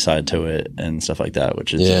artsy side to it and stuff like that,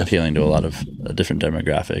 which is appealing to a lot of a different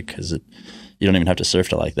demographic, because you don't even have to surf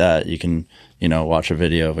to like that. You can, watch a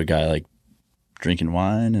video of a guy like drinking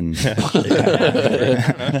wine and straight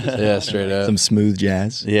up some smooth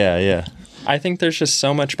jazz. Yeah. I think there's just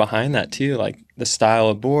so much behind that too, like the style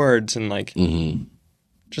of boards and like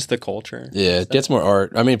just the culture. Yeah, it gets more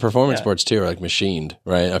art. I mean, performance sports too are like machined,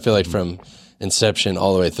 right? I feel like from inception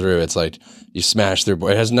all the way through, it's like you smash through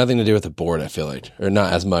board. It has nothing to do with the board, I feel like, or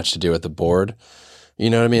not as much to do with the board. You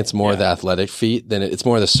know what I mean? It's more the athletic feat than it's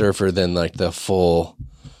more the surfer than like the full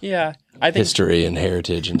I think history and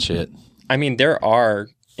heritage and shit. I mean, there are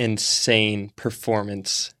insane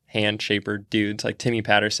performance hand shaper dudes like Timmy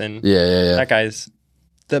Patterson. Yeah. That guy's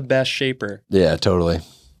the best shaper. Yeah, totally.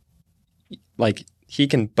 Like he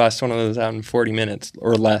can bust one of those out in 40 minutes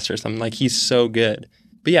or less or something. Like he's so good.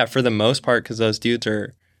 But yeah, for the most part, because those dudes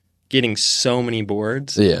are getting so many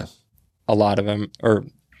boards. Yeah. A lot of them,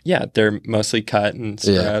 they're mostly cut and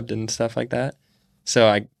scrubbed and stuff like that. So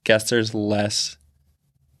I guess there's less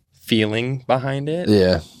feeling behind it.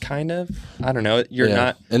 Yeah. Kind of. I don't know. You're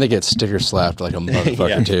not. And they get sticker slapped like a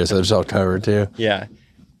motherfucker too. So they're just all covered too. Yeah.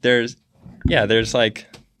 There's like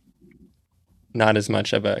not as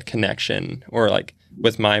much of a connection, or like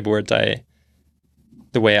with my boards,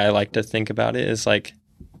 the way I like to think about it is like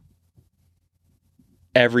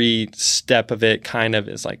every step of it kind of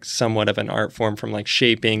is like somewhat of an art form, from like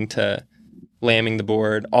shaping to lambing the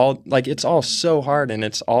board. All like it's all so hard, and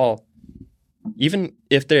it's all, even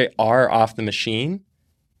if they are off the machine,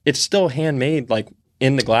 it's still handmade, like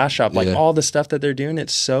in the glass shop. Like all the stuff that they're doing,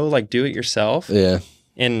 it's so like do it yourself. Yeah.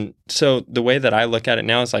 And so the way that I look at it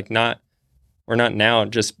now is like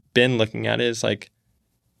just been looking at it is like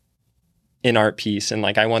an art piece, and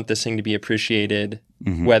like I want this thing to be appreciated,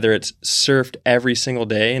 whether it's surfed every single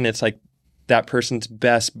day and it's like that person's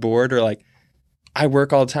best board, or like I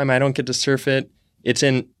work all the time, I don't get to surf it, it's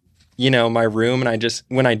in my room, and I just,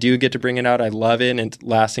 when I do get to bring it out, I love it and it's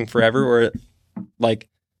lasting forever. Or like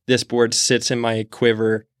this board sits in my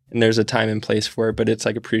quiver and there's a time and place for it, but it's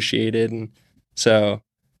like appreciated. And so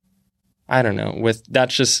I don't know,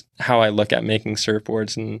 that's just how I look at making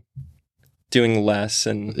surfboards and doing less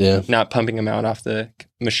and not pumping them out off the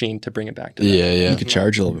machine to bring it back to them. You could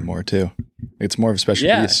charge a little bit more too. It's more of a special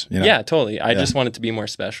piece. Yeah, totally. I just want it to be more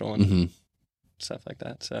special and stuff like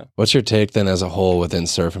that. So what's your take then as a whole within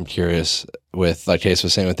surf? I'm curious, with like Case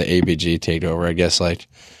was saying with the ABG takeover, I guess like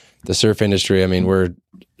the surf industry, I mean, we're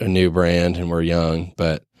a new brand and we're young,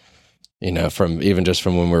 but from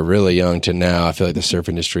when we're really young to now, I feel like the surf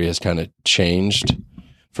industry has kind of changed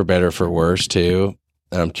for better or for worse too.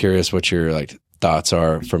 And I'm curious what your like thoughts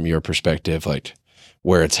are from your perspective, like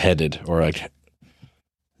where it's headed, or like,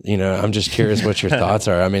 I'm just curious what your thoughts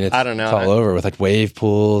are. I mean, I don't know. It's all over with like wave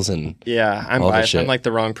pools and I'm biased. I'm like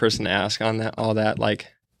the wrong person to ask on that. All that,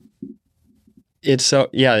 like,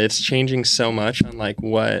 it's changing so much on like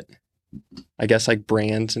what I guess like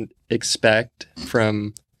brands expect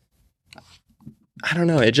from. I don't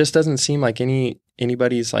know. It just doesn't seem like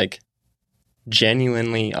anybody's like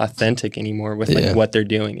genuinely authentic anymore with like what they're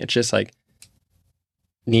doing. It's just like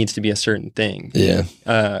needs to be a certain thing. Yeah.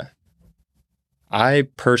 I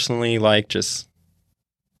personally like just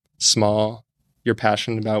small, you're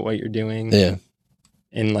passionate about what you're doing, Yeah.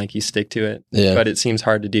 and like you stick to it. Yeah. But it seems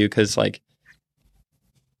hard to do because like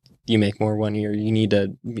you make more one year, you need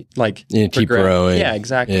to like You need to keep progress. growing. Yeah,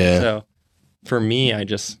 exactly. Yeah. So for me,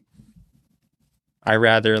 I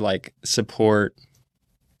rather like support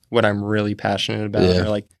what I'm really passionate about, Yeah. or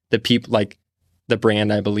like the people, like the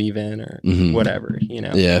brand I believe in, or Mhm. whatever, you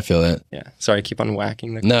know. Yeah, I feel that. Yeah. Sorry, I keep on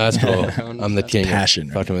whacking the. No, that's cool. around and I'm the stuff. king Passion,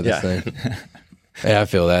 of right? fucking with Yeah. this thing. Yeah, I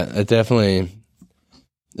feel that. It definitely.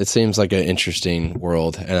 It seems like an interesting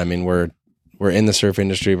world, and I mean we're in the surf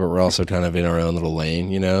industry, but we're also kind of in our own little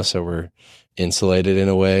lane, you know. So we're insulated in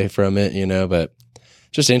a way from it, you know. But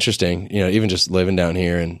just interesting, you know. Even just living down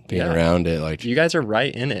here and being Yeah. around it, like You guys are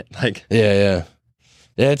right in it. Like, yeah.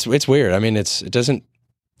 It's weird. I mean, it doesn't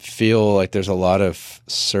feel like there's a lot of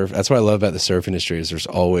surf. That's what I love about the surf industry is there's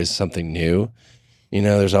always something new. You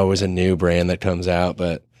know, there's always a new brand that comes out,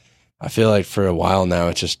 but I feel like for a while now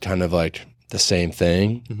it's just kind of like the same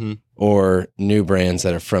thing, mhm. or new brands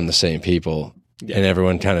that are from the same people, Yeah. and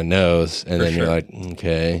everyone kind of knows, and For then you're sure. like,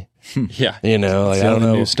 okay, Yeah. you know, like It's I all don't the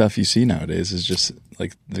know. new stuff you see nowadays is just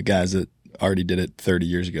like the guys that already did it 30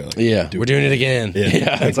 years ago. Like, Yeah, we're doing it again. Yeah,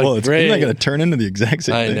 Yeah, it's well, like it's great. not going to turn into the exact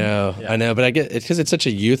same thing. I know, but I get it's because it's such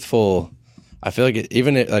a youthful. I feel like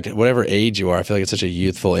even at like whatever age you are, I feel like it's such a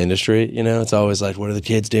youthful industry. You know, it's always like, what are the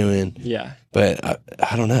kids doing? Yeah. But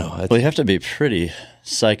I don't know. Well, you have to be pretty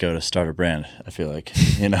psycho to start a brand. I feel like,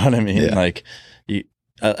 you know what I mean? Yeah. Like,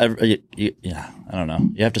 yeah, I don't know.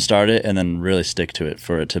 You have to start it and then really stick to it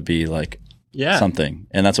for it to be like Yeah. something.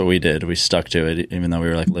 And that's what we did. We stuck to it, even though we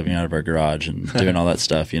were like living out of our garage and doing all that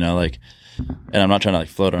stuff. You know, like. And I'm not trying to like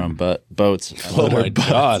float our own boats. Oh my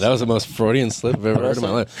god, that was the most Freudian slip I've ever heard in my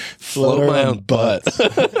life. Float my own butt.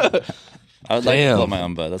 I would like to Damn. float my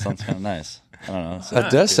own boat. That sounds kind of nice. I don't know. So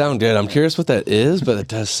That does sound good. I'm curious what that is, but it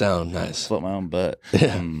does sound nice. float my own butt.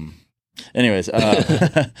 Yeah. Anyways,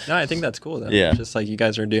 No, I think that's cool though. Yeah. Just like you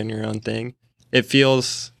guys are doing your own thing. It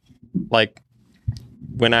feels like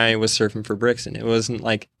when I was surfing for Brixton, it wasn't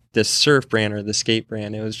like this surf brand or the skate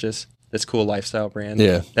brand. It was just this cool lifestyle brand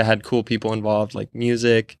Yeah. that had cool people involved, like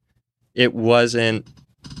music. It wasn't,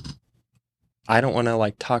 I don't want to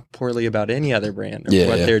like talk poorly about any other brand or Yeah,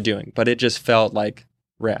 what yeah. they're doing, but it just felt like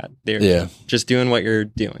rad. They're Yeah. just doing what you're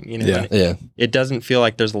doing, you know? Yeah. And Yeah. it doesn't feel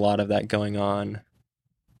like there's a lot of that going on,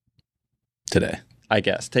 Today. I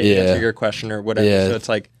guess, to Yeah. answer your question or whatever. Yeah. So it's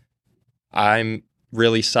like, I'm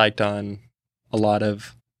really psyched on a lot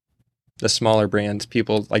of the smaller brands,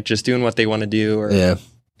 people like just doing what they want to do, or, Yeah.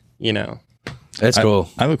 you know, That's cool.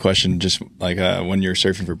 I have a question. Just like when you're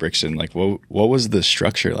surfing for Brixton, like what was the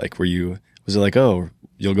structure like? Was it like, oh,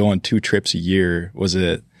 you'll go on 2 trips a year? Was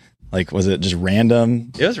it just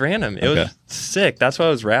random? it was random. It Okay. was sick. That's what I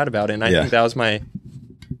was rad about it. And I Yeah. think that was my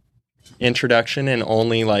introduction and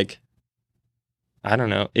only like, I don't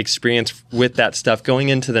know, experience with that stuff. Going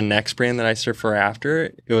into the next brand that I surfed for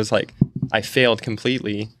after, it was like, I failed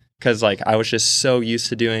completely because like I was just so used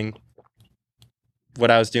to doing what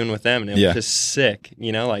I was doing with them, and it Yeah. was just sick,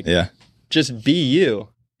 you know, like Yeah. just be you,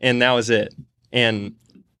 and that was it. And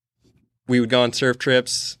we would go on surf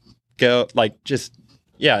trips, go like just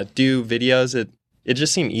do videos. It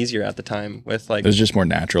just seemed easier at the time with like It was just more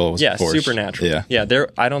natural. It was yeah, forced. super natural. Yeah. There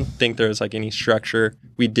I don't think there was like any structure.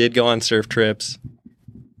 We did go on surf trips,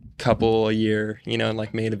 couple a year, you know, and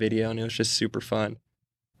like made a video, and it was just super fun.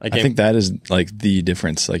 Like I think that is like the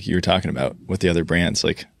difference, like you were talking about with the other brands.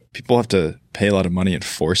 Like people have to pay a lot of money and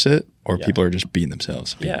force it, or Yeah. people are just being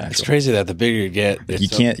themselves. being Yeah. natural. It's crazy that the bigger you get, You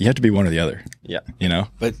can't. You have to be one or the other. yeah. You know.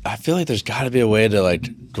 But I feel like there's got to be a way to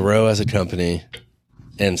like grow as a company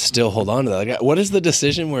and still hold on to that. Like, what is the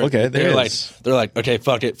decision where Okay, there they're is. like, okay,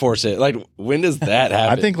 fuck it, force it. Like, when does that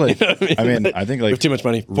happen? I think like You know what I mean Like, I think we like have too much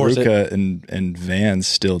money, force it. Ruka and Vans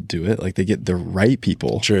still do it. Like they get the right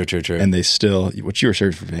people. True. And they still, what you were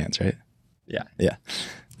searching for Vans, right? Yeah. Yeah.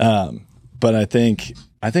 But I think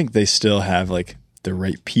they still have like the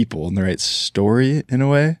right people and the right story in a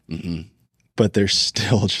way, but they're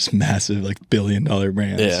still just massive, like $1 billion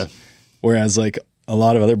brands. Yeah. Whereas like a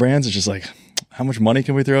lot of other brands, it's just like, how much money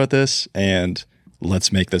can we throw at this? And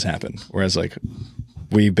let's make this happen. Whereas like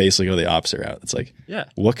we basically go the opposite route. It's like, Yeah.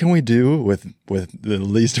 what can we do with the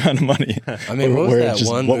least amount of money? I mean, what was Where that it's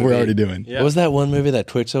just one what we're movie? already doing. Yeah. What was that one movie that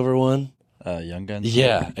Quicksilver won? Young Guns.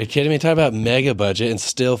 Yeah. Are you kidding me? Talk about mega budget and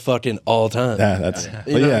still fucking all time. Yeah, that's You but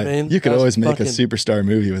know yeah. what I mean? You could That was always make fucking- a superstar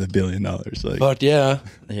movie with $1 billion. Like, Fuck yeah.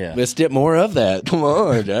 Yeah. Let's get more of that. Come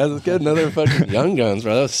on, guys. Let's get another fucking Young Guns,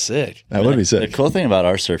 bro. That was sick. that would be The sick. cool thing about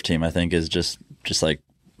our surf team, I think, is just like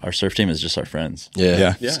our surf team is just our friends.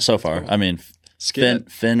 Yeah. Yeah. So far, I mean,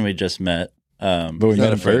 Skid. Finn, we just met But we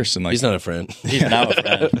met in person. Like, he's not a friend. He's now a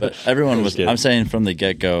friend, but everyone was. kidding. I'm saying from the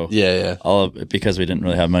get go. Yeah. All of because we didn't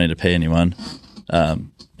really have money to pay anyone,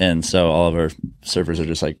 and so all of our surfers are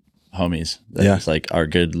just like homies. They're just like our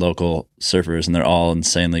good local surfers, and they're all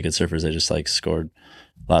insanely good surfers. They just like scored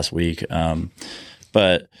last week,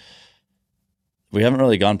 but we haven't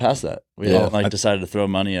really gone past that. We haven't like decided to throw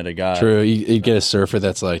money at a guy. True. You get a surfer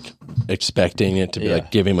that's like expecting it to be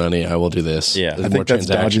like, give me money, I will do this. Yeah. It's I more think that's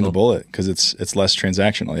dodging the transactional. bullet because it's less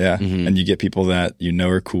transactional. Yeah. And you get people that you know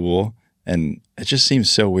are cool. And it just seems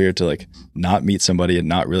so weird to like not meet somebody and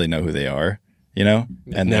not really know who they are, you know?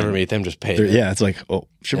 And Never then meet them, just pay them. yeah, it's like, oh,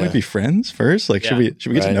 should we be friends first? Like, should we get to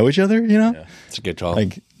Right. know each other, you know? It's a good call.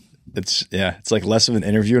 Like, it's like less of an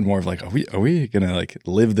interview and more of like, are we gonna like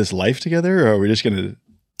live this life together, or are we just gonna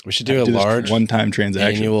we should do a this large one-time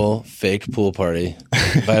transaction? annual fake pool party.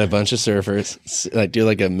 Invite a bunch of surfers. Like do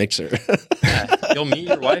like a mixer. You'll meet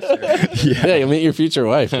your wife there. Yeah, you'll meet your future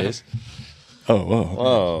wife, Chase. Oh, whoa.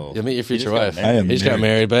 Whoa. You'll meet your future just got wife. married. He just got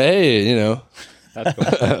married, but hey, you know. That's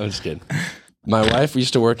cool. I'm just kidding. My wife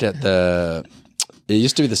used to work at it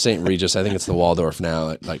used to be the St. Regis. I think it's the Waldorf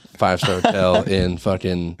now. Like 5-star hotel in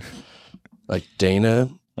fucking like Dana,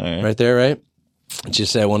 right there, right? And she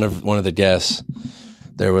said one of the guests,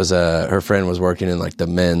 there was her friend was working in like the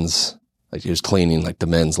men's, like he was cleaning like the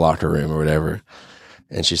men's locker room or whatever.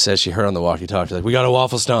 And she said she heard on the walkie-talkie, like, we got a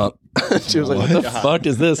waffle stomp. She was like, what the fuck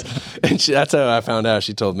is this? And that's how I found out.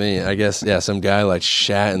 She told me, I guess, some guy like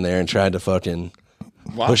shat in there and tried to fucking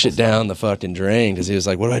push it down the fucking drain because he was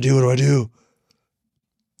like, what do I do?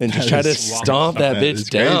 And just tried to stomp that That bitch is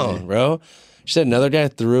down, crazy. bro. She said another guy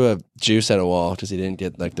threw a juice at a wall because he didn't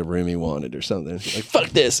get like the room he wanted or something. Like, fuck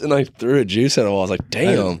this. And like threw a juice at a wall. I was like,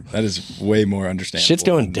 damn. That is way more understandable. Shit's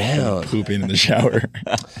going than down. Pooping in the shower.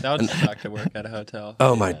 That would suck to work at a hotel.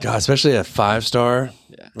 Oh my God. Especially a 5-star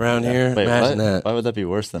around here. Wait, Imagine what? that. Why would that be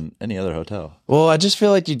worse than any other hotel? Well, I just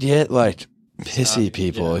feel like you get like pissy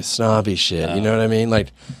people, snobby shit. You know what I mean?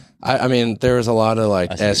 Like, I mean, there was a lot of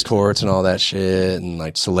like escorts and all that shit, and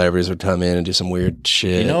like celebrities would come in and do some weird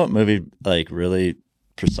shit. You know what movie like really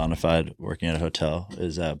personified working at a hotel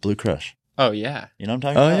is Blue Crush. Oh yeah. You know what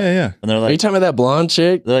I'm talking Oh, about? yeah. And they're Are you like talking about that blonde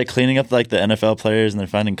chick? they're like cleaning up like the NFL players and they're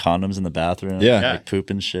finding condoms in the bathroom. Yeah. Like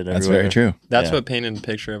poop and shit That's everywhere. very true. That's Yeah. what painted a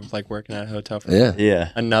picture of like working at a hotel for me. Yeah. Yeah.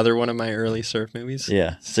 Another one of my early surf movies.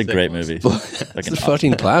 Yeah. It's a Sick great ones. movie. It's a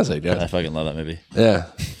fucking classic, dude. I fucking love that movie. Yeah.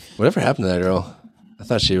 Whatever happened to that girl? I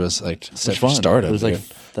thought she was like set Which for one? stardom. It was like dude.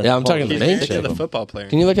 that Yeah, I'm talking football- the main He's chick. the football player.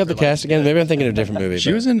 Can you look up the cast again? Maybe I'm thinking of a different movie. She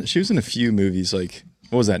but- was in a few movies. Like,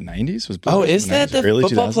 what was that? 90s? Was Blue Oh, Crush is in that 90s? the Early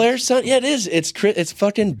football 2000s? player's son? Yeah, it is. It's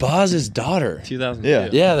fucking Boz's daughter. 2002. Yeah.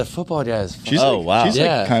 Yeah, the football guy's. She's Oh, like, wow. She's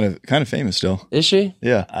Yeah. like kind of famous still. Is she?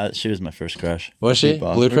 Yeah. She was my first crush. Was she?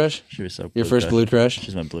 Boz. Blue Crush? She was so Your first crush. Blue Crush?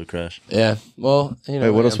 She's my Blue Crush. Yeah. Well, you know, Wait,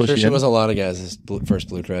 what else I'm was sure she she in? was a lot of guys' first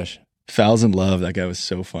Blue Crush. Fouls in Love. That guy was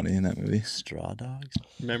so funny in that movie. Straw Dogs.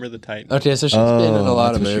 Remember the Titan? Okay, so she's been in a lot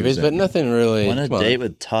that's of what she movies, was but in. nothing really. Won a come on. date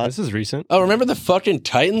with Todd. This is recent. Oh, remember the fucking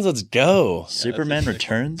Titans? Let's go. Superman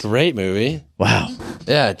Returns. Great movie. Wow.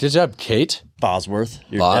 Yeah, good job, Kate. Bosworth.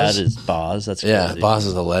 Your Boz? dad is Boz. That's Yeah, crazy. Boz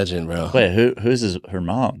is a legend, bro. Wait, who's her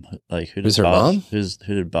mom? Like who? Who's did her Boz, mom?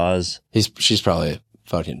 Who did Boz? She's probably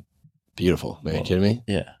fucking beautiful. Man, you kidding me?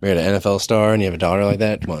 Yeah, Married an NFL star and you have a daughter like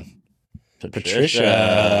that? Come on.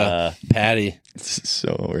 Patricia. Patty. This is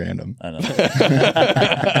so random. I know.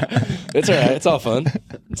 It's all right. It's all fun.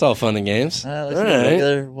 It's all fun and games. Looks All like a right.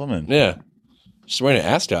 regular woman. Yeah. She's wearing an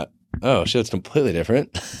ascot. Oh, she looks completely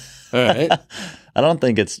different. All right. I don't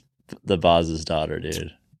think it's the Boz's daughter,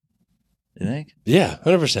 dude. You think? Yeah,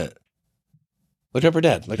 100%. Look up her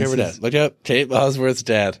dad. Look up Kate Bosworth's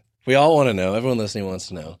dad. We all want to know. Everyone listening wants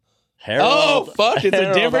to know. Harold. Oh, fuck. It's a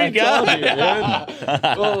Harold, different I told guy. you,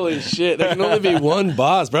 dude. Holy shit. There can only be one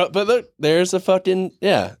Bos, bro. But look, there's a fucking,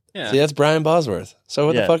 yeah. Yeah. See, that's Brian Bosworth. So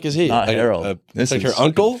what the Yeah, fuck is he? not Harold. It's like her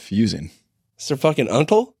uncle? confusing. It's her fucking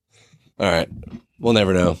uncle? All right. We'll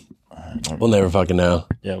never know. We'll never fucking know.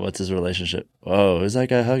 Yeah, what's his relationship? Whoa, who's that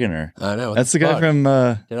guy hugging her? I know. what That's the guy fuck? from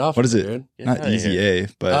Get off what is me, it? dude. Get Not outta Easy here. A,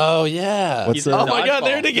 but Oh, yeah. What's the- Oh, my God.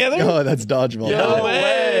 They're together? oh, that's dodgeball. No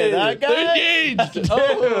way. that guy? They're engaged. Dude.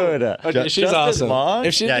 Okay, she's Justin awesome. Long?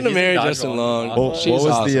 If she's Yeah, going to he's a marry dodgeball. Justin Long, Well, she's what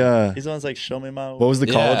was awesome. the He's the one's like, show me my. what was the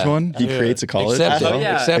college Yeah. one? He Dude. creates a college. Acceptance. Oh,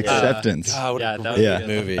 yeah. Acceptance. God, what Yeah, a that great was yeah, good.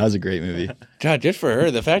 movie. that was a great movie. God, good for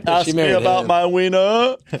her. The fact that Ask she me married about him. my wiener.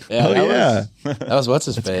 Oh yeah, That was what's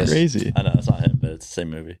his face. crazy. I know it's not him, but it's the same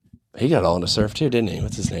movie. He got all into surf too, didn't he?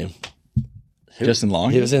 What's his name? Justin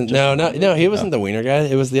Long. He was in no. He wasn't the wiener guy.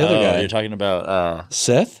 It was the other guy. You're talking about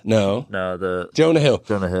Seth? No, the Jonah Hill.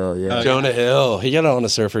 Jonah Hill. Yeah, Jonah Hill. He got on a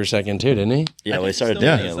surf for a second too, didn't he? yeah. We started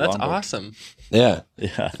Still dating is. a That's longboard. awesome. Yeah,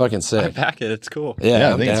 Yeah. fucking I sick. back it. It's cool. Yeah,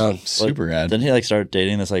 I I'm think down. it's super rad. Didn't he like start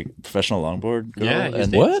dating this like professional longboard girl? Yeah, he's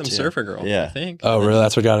and dating what? some surfer girl. Yeah. I think. Oh, really?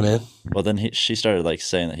 That's what got him in. well, then she started like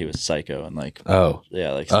saying that he was psycho and like Oh,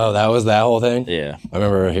 that was that whole thing. yeah. I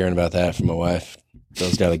remember hearing about that from my wife.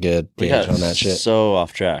 Bill's got a good We page got on that shit. so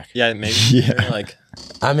off track. Yeah, maybe. Yeah. They're like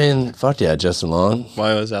I mean, fuck yeah, Justin Long.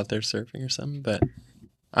 while I was out there surfing or something, but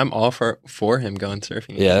I'm all for him going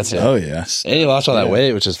surfing. Yeah, that's it. Oh yeah. And he lost all that Yeah.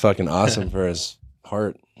 weight, which is fucking awesome for his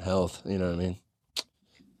heart health. You know what I mean?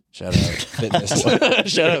 Shout out fitness.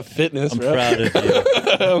 Shout out fitness, I'm bro. proud of you.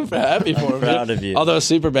 I'm happy for him. Proud dude. of you. Although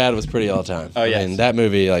Superbad was pretty all time. Oh, I yes. mean, that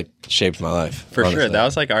movie like shaped my life. For honestly. sure. That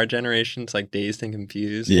was like our generation's like Dazed and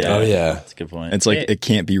Confused. Yeah. Oh yeah. That's a good point. It's like It- it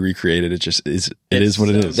can't be recreated. It just is. It It's is what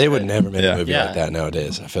it so is. They would never make Yeah. a movie Yeah. like that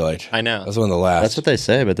nowadays. I feel like I know. that's one of the last. That's what they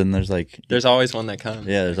say, but then there's like There's always one that comes.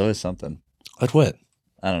 yeah, there's always something. Like what?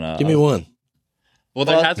 I don't know. Give me one. Well,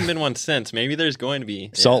 there Well- hasn't been one since. Maybe there's going to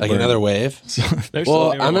be. Salt Like burn. another wave. There's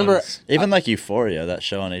Well, some newer I remember. ones. Even like Euphoria, that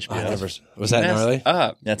show on HBO. I never, was that Messed gnarly?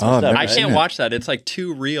 up. Yeah, it's Oh, messed I've up, never I right? seen can't it. watch that. It's like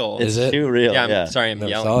too real. It's Is it? too real. yeah, Yeah, I'm sorry, I'm Never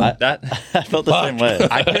yelling. saw it. That I felt the same way.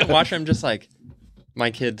 I couldn't watch it. I'm just like, my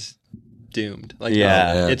kid's doomed. Like,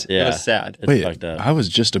 Yeah. oh, it Yeah. was sad. It's Wait, fucked up. I was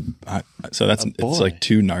just so that's boy. it's like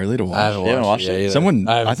too gnarly to watch. I haven't You haven't watched watched it. it? yet either. Someone,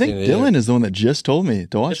 haven't I think seen it either. Dylan is the one that just told me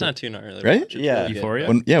to watch It's it. not too gnarly. Right? Watch it. Yeah. Pretty good. Euphoria?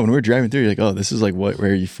 When we were driving through, you're like, oh, this is like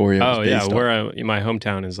where Euphoria was Oh based yeah, on. where my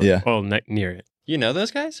hometown is. Like, Yeah. near it. You know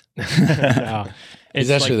those guys? No. He's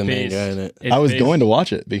It's actually like the main based- guy in it. it's I was based- going to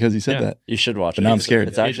watch it because he said Yeah. that. You should watch But it. now I'm scared.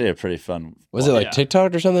 It's actually a pretty fun. Was it like Yeah.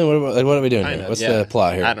 TikTok or something? What are we doing I here? know, What's yeah. the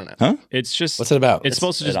plot here? I don't know. Huh? It's just. What's it about? It's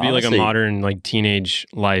supposed to It just be like a honestly- modern like teenage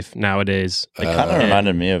life nowadays. It Like, kind of Uh,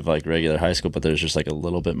 reminded me of like regular high school, but there's just like a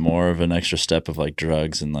little bit more of an extra step of like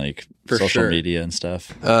drugs and like For social sure. media and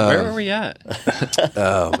stuff. Where were we at?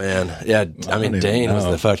 Oh man, yeah. I mean, even Dane was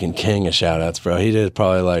know. the fucking king of shout outs, bro. He did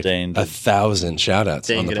probably like Dane did. 1,000 shout outs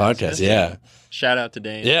Dane on the did podcast. access? Yeah, Shout out to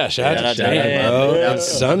Dane. yeah. Shout out to Dane, Dane, bro. dude. And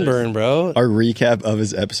Sunburn, bro. Our recap of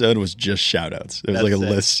his episode was just shout outs. It was That's like a sick.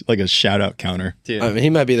 list, like a shout out counter. Dude. I mean, he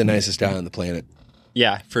might be the nicest guy on the planet.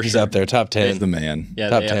 Yeah, for He's sure. up there, top He's 10. the man. Yeah,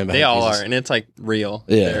 top they, 10 they behind all Jesus. are, and it's like real.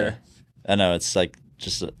 Yeah. I know it's like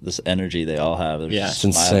just this energy they all have. They're Yeah. just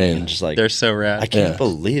It's smiling insane. and just like They're so rad. I can't Yeah.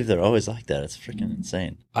 believe they're always like that. It's freaking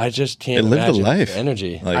insane. I just can't They live the imagine life.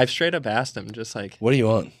 energy. Like, I've straight up asked him, just like, What do you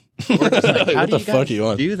want? we're just like, how what do the you fuck guys do you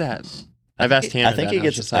want? do that? I've asked Tanner. I think that, he and I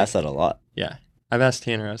was gets just asked like, that a lot. yeah. I've asked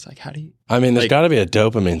Tanner. I was like, how do you? I mean, there's Like- got to be a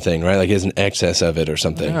dopamine thing, right? Like, there's an excess of it or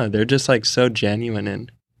something. No, they're just like so genuine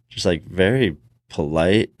and Just like very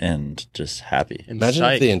polite and just happy. Imagine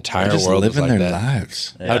psyched. if the they're entire just world was living like their that.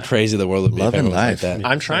 lives. How crazy the world would be if Loving everyone was life. like that.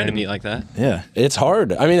 I'm trying to be like that. Yeah. It's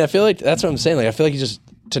hard. I mean, I feel like that's what I'm saying. Like, I feel like you just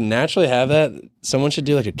to naturally have that. Someone should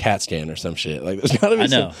do like a CAT scan or some shit. Like, there's got to be. I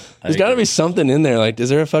know. There's got to be something in there. Like, is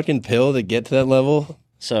there a fucking pill to get to that level?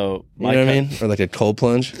 So You know what I mean? Or like a cold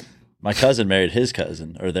plunge. My cousin married his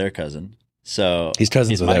cousin or their cousin. So He's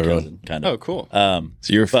cousins with my everyone. cousin, kind of. Oh, cool.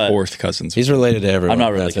 So you're But- fourth cousins. He's related to everyone. I'm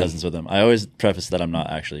not really That's it. cousins with them. I always preface that I'm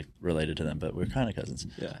not actually related to them, but we're kind of cousins.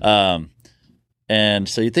 Yeah. And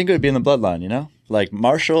so you think it would be in the bloodline, you know? Like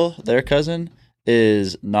Marshall, their cousin,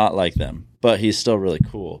 is not like them, but he's still really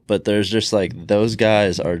cool. But there's just like those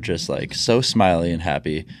guys are just like so smiley and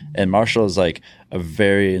happy. And Marshall is like a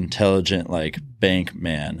very intelligent like bank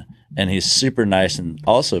man. And he's super nice and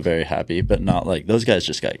also very happy, but not like those guys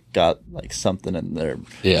just got like something in their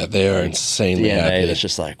Yeah, they are insanely DNA happy. that's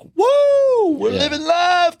just like, woo, we're Yeah. living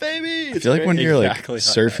life, baby. I feel like when you're like Exactly like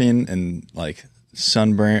surfing and like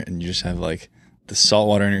sunburnt and you just have like the salt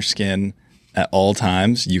water in your skin at all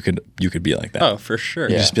times, you could be like that. Oh, for sure.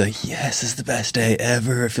 You just be like, yes, this is the best day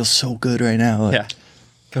ever. It feels so good right now. Like, Yeah.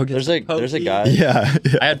 Go get There's some a Pokey. guy. Yeah.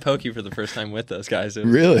 I had Pokey for the first time with those guys. It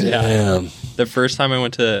was- Really? Damn. The first time I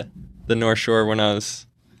went to the North Shore when I was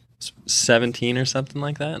 17 or something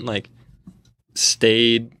like that, and like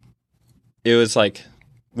stayed. It was like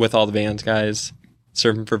with all the Vans guys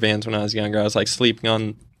surfing for Vans when I was younger. I was like sleeping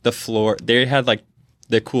on the floor. They had like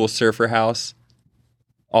the cool surfer house,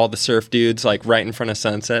 all the surf dudes like right in front of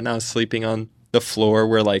Sunset, and I was sleeping on the floor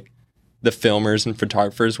where like the filmers and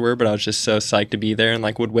photographers were. But I was just so psyched to be there, and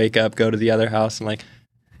like would wake up, go to the other house, and like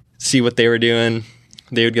see what they were doing.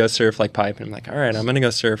 They would go surf like pipe, and I'm like, all right, I'm gonna go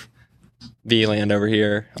surf V-Land over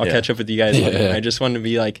here. I'll Yeah. catch up with you guys later. Yeah. I just wanted to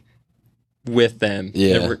be like with them.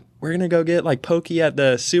 Yeah. And we're gonna go get like Pokey at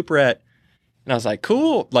the Superette. And I was like,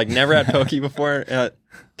 cool. Like never had Pokey before.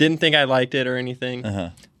 Didn't think I liked it or anything. Uh-huh.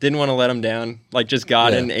 Didn't want to let him down. Like just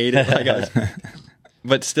got in and ate it. Like I was,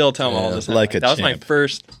 but still tell him all this. Like a that was my champ.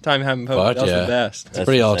 first time having poke. Fuck That was yeah. the best. That's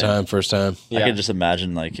Pretty all insane. time, first time. I Yeah. could just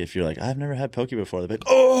imagine like if you're like, I've never had poke before. They're like,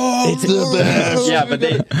 oh, It's the best. Yeah, but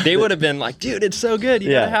they would have been like, dude, it's so good.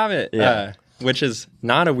 You Yeah. gotta have it. Yeah. Which is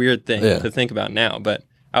not a weird thing Yeah. to think about now, but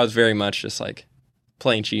I was very much just like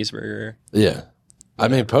plain cheeseburger. Yeah. I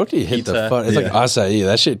mean, Pokey hit the Pizza. fun. It's like acai.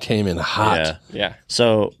 That shit came in hot. Yeah. Yeah.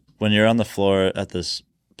 So when you're on the floor at this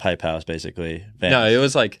pipe house, basically, Vans, No, it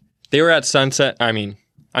was like they were at Sunset. I mean,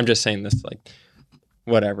 I'm just saying this like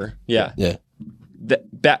whatever. Yeah. Yeah.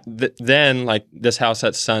 Then like this house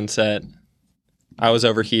at Sunset, I was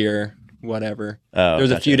over here. Whatever. Oh, There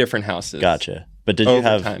was a gotcha. few different houses. Gotcha. But did you Over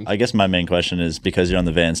have? time. I guess my main question is because you're on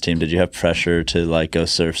the Vans team. Did you have pressure to like go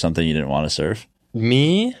surf something you didn't want to surf?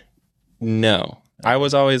 Me, no. I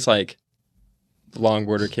was always like the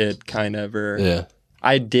longboarder kid, kind of. Or Yeah.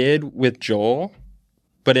 I did with Joel,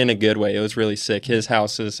 but in a good way. It was really sick. His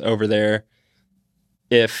house is over there.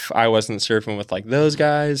 If I wasn't surfing with like those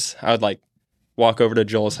guys, I would like walk over to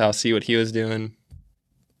Joel's house, see what he was doing.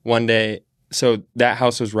 One day, so that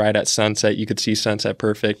house was right at Sunset. You could see Sunset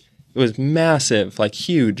perfect. It was massive, like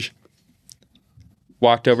huge.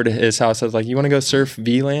 Walked over to his house. I was like, "You want to go surf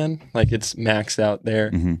V-Land? Like it's maxed out there."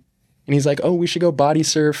 Mm-hmm. And he's like, "Oh, we should go body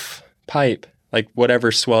surf pipe, like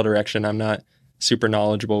whatever swell direction." I'm not super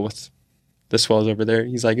knowledgeable with the swells over there.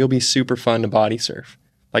 He's like, "It'll be super fun to body surf.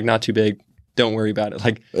 Like not too big. Don't worry about it."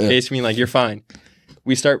 Like basically like, "You're fine."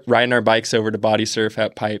 We start riding our bikes over to body surf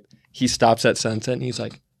at pipe. He stops at Sunset and he's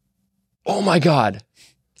like, "Oh my God.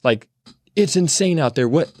 Like it's insane out there.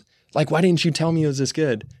 What? Like, why didn't you tell me it was this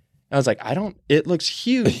good?" I was like, it looks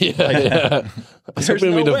huge. Yeah. Like, yeah. I was there's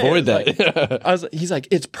hoping we'd no way. avoid It's that. he's like,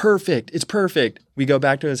 "It's perfect. It's perfect." We go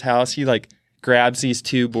back to his house. He like grabs these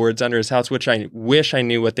two boards under his house, which I wish I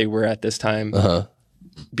knew what they were at this time, Uh-huh.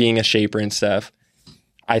 being a shaper and stuff.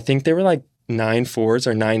 I think they were like 9.4s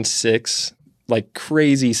or 9.6, like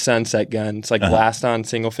crazy sunset guns, like blast on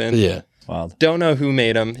single fin. Yeah. Wild. Don't know who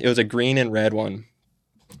made them. It was a green and red one.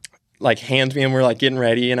 Like hands me and we're like getting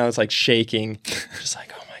ready, and I was like shaking, just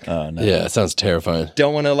like, "Oh my God." Oh no. Yeah. It sounds terrifying.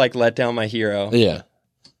 Don't want to like let down my hero. Yeah.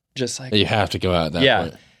 Just like, You have to go out at that yeah.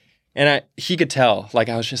 point. And he could tell, like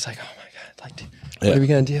I was just like, "Oh my God, like, dude, what Yeah. are we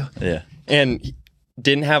gonna do?" Yeah. And he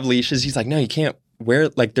didn't have leashes. He's like, "No, you can't wear,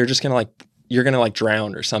 like they're just gonna like, you're gonna like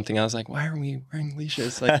drown or something." I was like, "Why are we wearing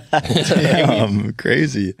leashes?" Like,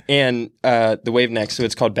 Crazy. and the wave next to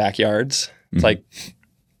it's called Backyards. It's like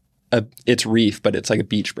it's reef, but it's like a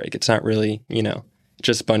beach break. It's not really,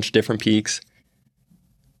 just a bunch of different peaks.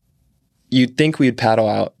 You'd think we'd paddle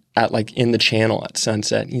out at like in the channel at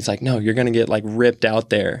sunset. He's like, "No, you're gonna get like ripped out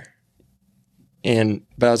there."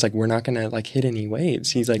 But I was like, "We're not gonna like hit any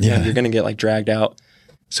waves." He's like, "No, you're gonna get like dragged out."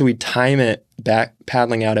 So we time it back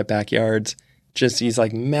paddling out at Backyards, just these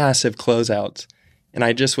like massive closeouts. And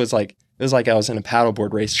I just was like, it was like I was in a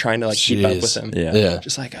paddleboard race trying to like keep up with Jeez. him. Yeah. Yeah.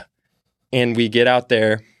 Just like, and we get out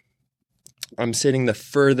there. I'm sitting the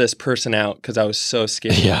furthest person out because I was so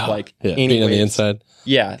scared. Yeah. Of, like Yeah. any Being on the waves. inside.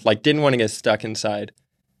 Yeah, like didn't want to get stuck inside.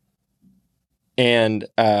 And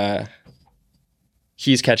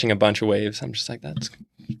he's catching a bunch of waves. I'm just like, "That's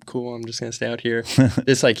cool. I'm just gonna stay out here."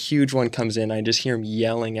 This like huge one comes in. I just hear him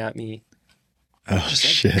yelling at me. Oh Just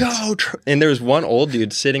like, shit. "Go!" And there was one old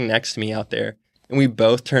dude sitting next to me out there, and we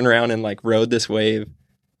both turned around and like rode this wave,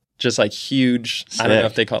 just like huge. I don't know Sick.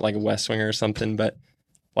 if they call it like a west swinger or something, but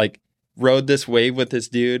like rode this wave with this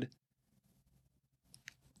dude.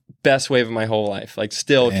 Best wave of my whole life. Like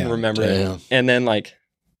still can Damn, remember damn. it. And then like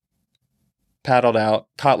paddled out,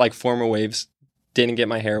 caught like 4 more waves, didn't get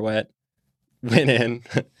my hair wet, went in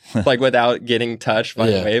like without getting touched by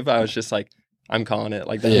Yeah. a wave. I was just like, I'm calling it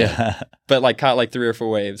like that. Yeah. But like caught like 3 or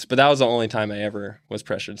 4 waves. But that was the only time I ever was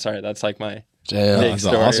pressured. Sorry, that's like my Damn. big that's an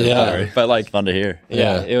story. awesome about story. it. But like, Fun to hear.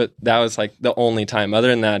 yeah, that was like the only time. Other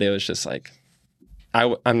than that, it was just like,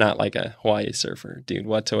 I'm not like a Hawaii surfer dude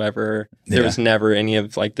whatsoever. There Yeah. was never any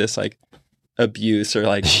of like this like abuse or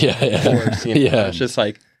like Yeah. Yeah. force. Yeah. It's just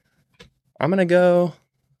like, I'm gonna go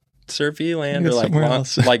surf Eland or Go like somewhere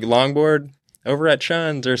else. like longboard over at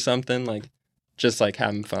Chun's or something, like just like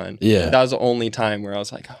having fun. Yeah. That was the only time where I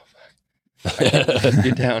was like, "Oh fuck, I can't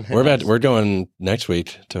get down." We're going next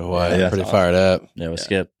week to Hawaii. Yeah, I'm pretty that's fired up. Yeah, we'll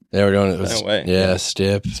skip. Yeah, we're going. It was, No way. Yeah,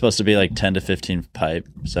 Stip. It's supposed to be like 10 to 15 pipe,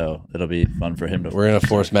 so it'll be fun for him to. We're gonna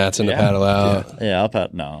force Matson to Yeah. paddle out. Yeah, I'll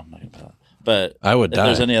paddle. No, I'm not gonna paddle. But I would if die.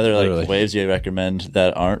 there's any other like literally. waves you recommend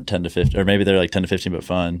that aren't 10 to 15, or maybe they're like 10 to 15 but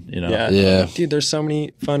fun, you know? Yeah. Yeah. Dude, there's so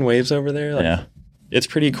many fun waves over there. Like, Yeah. it's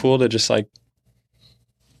pretty cool to just like,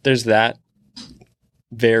 there's that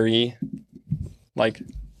very like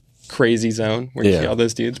crazy zone where you see all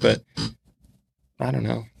those dudes, but I don't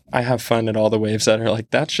know. I have fun at all the waves that are like,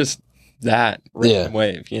 that's just that random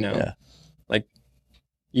wave, you know? Yeah. Like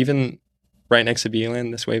even right next to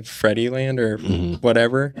B-Land, this wave, Freddy Land or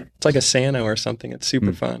whatever. It's like a Sano or something. It's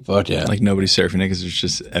super fun. Fuck yeah. Like nobody's surfing it because there's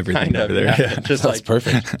just everything Kind of, over there. yeah. Just That's like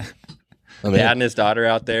perfect. I mean, dad and his daughter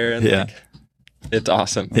out there, and like, it's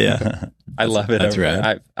awesome. Yeah. I love it. That's over there.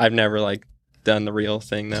 rad. I've never like done the real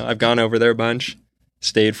thing though. I've gone over there a bunch,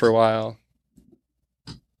 stayed for a while.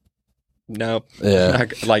 Nope. yeah.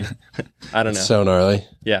 Like I don't know. So gnarly.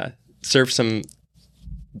 Yeah, surf some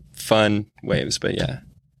fun waves, but yeah,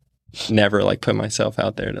 never like put myself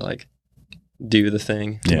out there to like do the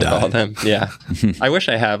thing with all them. Yeah, I wish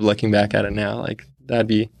I have. Looking back at it now, like that'd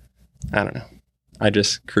be, I don't know. I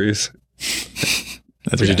just cruise.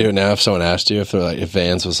 Would you do it now if someone asked you if they're like if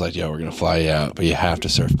Vans was like, "Yo, we're gonna fly you out, but you have to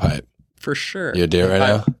surf pipe"? For sure. You'd do it right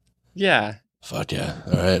now? Yeah. Fuck yeah!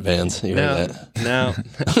 All right, Vans, you heard that? No,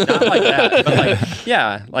 not like that. But like,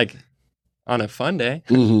 yeah, like on a fun day,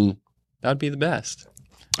 Mm-hmm. that would be the best.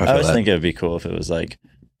 I always think it would be cool if it was like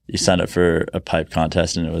you signed up for a pipe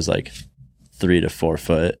contest and it was like 3 to 4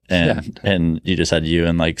 foot, and you just had you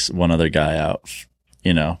and like one other guy out,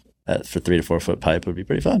 you know, for 3 to 4 foot pipe would be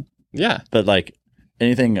pretty fun. Yeah, but like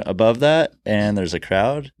anything above that and there's a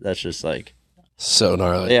crowd, that's just like so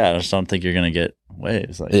gnarly. Yeah, I just don't think you're gonna get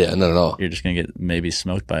waves. Like, yeah, not at all. You're just gonna get maybe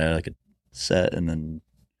smoked by like a set, and then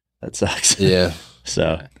that sucks. Yeah.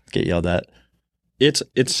 So get yelled at. It's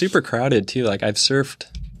super crowded too. Like I've surfed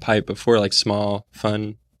pipe before, like small,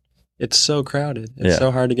 fun. It's so crowded. It's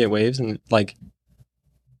so hard to get waves, and like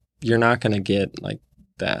you're not gonna get like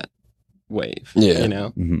that wave. Yeah. You know,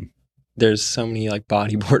 Mm-hmm. there's so many like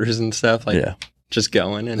bodyboarders and stuff like just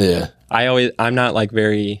going, and I'm not like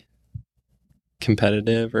very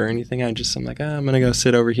competitive or anything. I'm like, I'm gonna go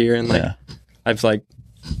sit over here and like I've like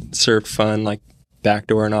surfed fun like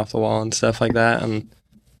backdoor and off the wall and stuff like that on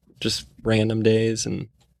just random days, and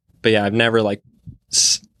but yeah, I've never like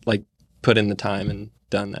like put in the time and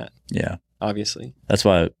done that. Yeah, obviously. That's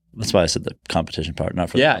why I said the competition part, not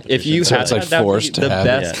for if you so had it's like that forced the to have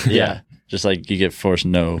best. Yeah. Just like you get forced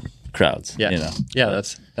no crowds. Yeah, you know. Yeah,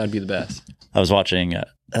 that'd be the best. I was watching.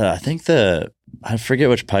 I think I forget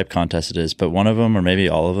which pipe contest it is, but one of them or maybe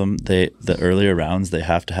all of them, the earlier rounds they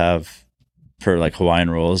have to have for like Hawaiian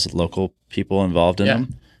rules local people involved in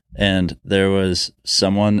them. And there was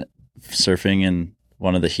someone surfing in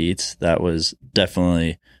one of the heats that was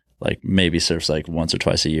definitely like maybe surfs like once or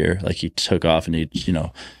twice a year. Like he took off and he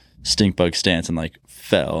stink bug stance and like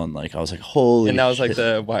fell, and like I was like, holy! And that was like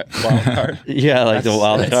the wild card. Yeah, like the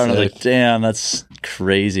wild card. And I was sick. like, damn, that's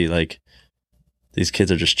crazy. Like these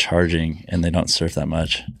kids are just charging and they don't surf that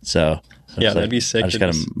much. So that'd be sick. I just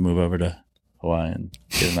got to move over to Hawaii and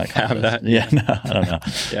get in that Have contest. that. Yeah, no, I don't know.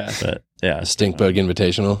 Yeah, but yeah, A stink bug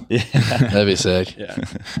invitational. yeah. That'd be sick. yeah.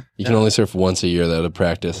 You can only surf once a year though to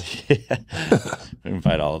practice.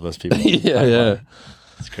 Invite all of those people. yeah.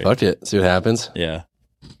 It's crazy. Fuck it. See what happens. Yeah,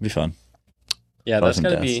 it'd be fun. Yeah, Probably that's some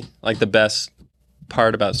gotta deaths. be like the best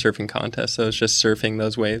part about surfing contests. So it's just surfing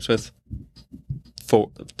those waves with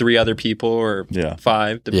 3 other people or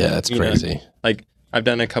 5. Yeah, that's you know. crazy. Like I've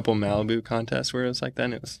done a couple Malibu contests where it was like that,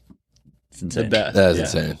 and it was It's the insane. best. That is Yeah.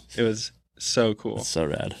 insane. It was so cool. It's so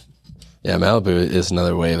rad. Yeah, Malibu is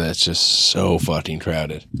another wave that's just so fucking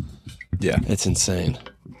crowded. Yeah. It's insane.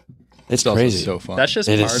 It's Also crazy. so fun. That's just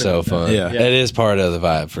It part is of so it. fun. Yeah. It is part of the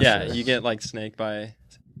vibe for Yeah, sure. you get like snaked by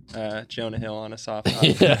Jonah Hill on a soft top.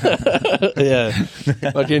 yeah.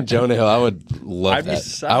 Fucking Jonah Hill. I would love I'd be that.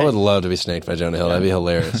 psyched. I would love to be snaked by Jonah Hill. That'd be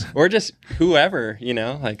hilarious. Or just whoever, you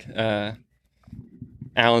know, like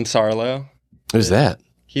Alan Sarlo. Who's that?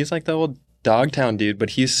 He's like the old Dogtown dude,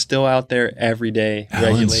 but he's still out there every day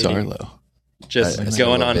Alan regulating, Sarlo. just I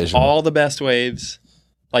going love on visual. all the best waves.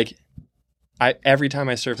 Like every time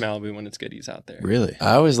I surf Malibu when it's good, he's out there. Really?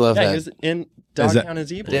 I always love Yeah, that. he's in that- Dogtown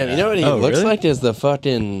Azebo. Damn, you know what he Oh, looks really? like is the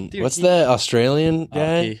fucking Dude, what's he- that Australian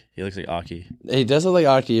guy? Aki. He looks like Aki. He does look like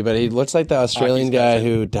Aki, but he looks like the Australian Aki's guy cousin.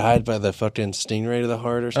 who died by the fucking stingray to the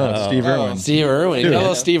heart or something. Steve Oh. Irwin. Steve Irwin. He Dude, got a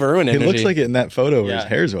little Steve Irwin He energy. looks like it in that photo where Yeah. his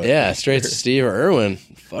hair's wet. Yeah, straight to Steve Irwin.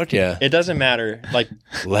 Fuck yeah. It doesn't matter. Like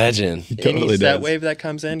Legend. He any totally set does. wave that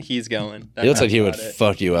comes in, he's going. looks like he would That's about it.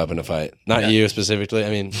 fuck you up in a fight. Not Yeah. you specifically. I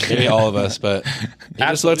mean, maybe all of us, but he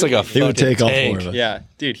just looks like a Absolutely. He would fucking take all tank. 4 of us. Yeah,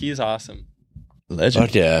 dude, he's awesome. Legend.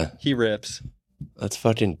 Fuck yeah. He rips. That's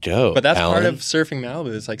fucking dope. But that's part Alan. of surfing Malibu.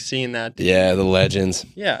 Is like seeing that. Dude. Yeah, the legends.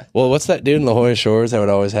 Yeah. Well, what's that dude in La Jolla Shores that would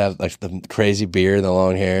always have like the crazy beard and the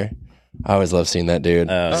long hair? I always love seeing that dude.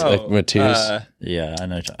 Oh. It's like Matus. Yeah, I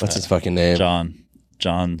know. What's his fucking name?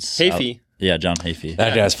 John's Hafey. Yeah, John Hafey.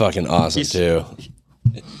 That guy's fucking awesome He's- too.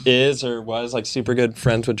 Is or was like super good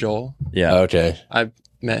friends with Joel. Yeah. Okay, I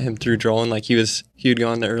met him through Joel, and like he would go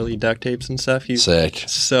on the early duct tapes and stuff. He's sick.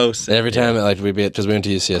 so sick. Every time, like we'd be because we went to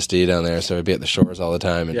UCSD down there, so we'd be at the shores all the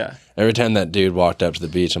time. And Yeah. every time that dude walked up to the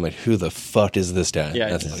beach, I'm like, "Who the fuck is this guy?" Yeah,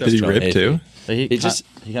 That's he's like, so Did he John rip Hafey. too? But he just-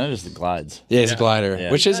 kind of just glides. Yeah, he's a Yeah. glider,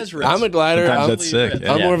 Yeah. which He is does rip. I'm a glider. Sometimes I'm, that's sick. ripped.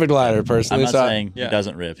 Yeah. I'm Yeah. more of a glider I'm personally. not so saying Yeah. he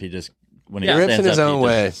doesn't rip. He just when he Yeah. Rips in stands his up, own he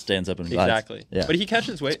just way. stands up and glides. Exactly. Yeah. But he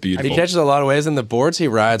catches weight. Beautiful. he catches a lot of waves, and the boards he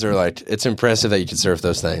rides are like it's impressive that you can surf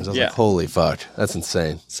those things. I was Yeah. like, holy fuck, that's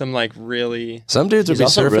insane. Some like really Some dudes would He's be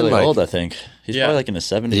also surfing really like, old, I think. He's Yeah. probably like in his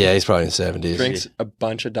 70s. yeah, he's probably in the 70s. drinks a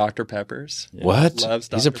bunch of Dr. Peppers. What? Loves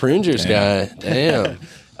He's a Dr. prune juice guy. Damn.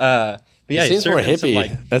 But yeah, He seems more surfing some, hippie.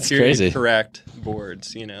 like, That's period crazy. Correct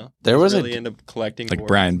boards, you know. There He's was a- really into collecting Like boards.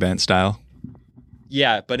 Brian Bent style.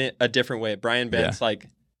 Yeah, but in a different way. Brian Bent's like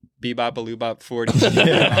bebop a loobop 40,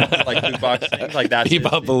 like loot box things. Like that's his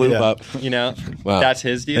Bebop a deal, loop Yeah. up. you know. Wow. That's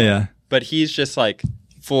his deal. Yeah. But he's just like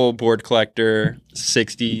full board collector,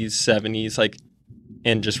 60s, 70s, like,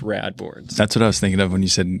 and just rad boards. That's what I was thinking of when you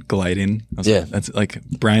said gliding. I was Yeah. like, that's like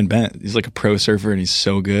Brian Bent. He's like a pro surfer and he's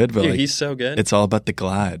so good, but Dude, like he's so good. it's all about the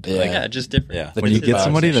glide. Yeah. Like, yeah, just different. Yeah. The when you beat get box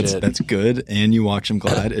somebody and that's shit. that's good and you watch them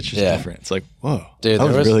glide, it's just Yeah. different. It's like, whoa, Dude, that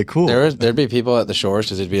was really cool. There'd be people at the shores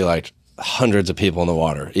because there'd be like hundreds of people in the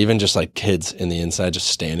water, even just like kids in the inside just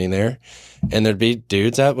standing there. And there'd be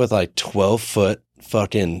dudes out with like 12-foot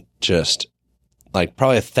fucking just like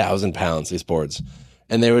probably 1,000 pounds, these boards.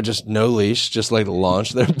 And they would just no leash, just like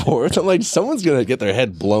launch their boards. I'm like, someone's going to get their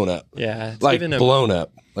head blown up. Yeah. It's Like even a- blown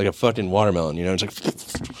up, like a fucking watermelon, you know? It's like,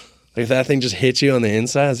 if that thing just hits you on the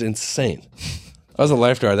inside, it's insane. If I was a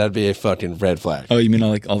lifeguard, that'd be a fucking red flag. Oh, you mean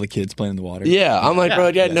all the kids playing in the water? Yeah, I'm like, Yeah.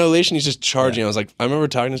 bro, he had no leash and he's just charging. I was like, I remember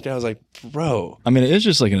talking to this guy. I was like, bro, I mean, it is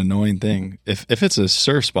just like an annoying thing. If it's a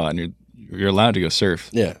surf spot and you're allowed to go surf,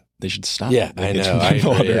 yeah, they should stop. yeah, Like, I it's know, I in the agree,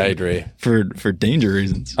 water I agree. for danger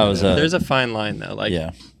reasons. I was there's a fine line though. Like,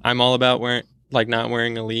 yeah. I'm all about not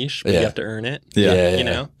wearing a leash, but Yeah. you have to earn it. yeah. You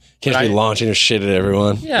know? Can't But just be I- launching your shit at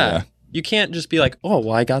everyone. Yeah. You can't just be like, oh,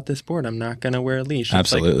 well, I got this board. I'm not going to wear a leash. It's like,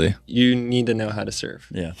 Absolutely. you need to know how to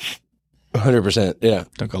surf. Yeah. 100%. Yeah.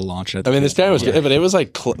 Don't go launch it. I mean, this guy was good, but it was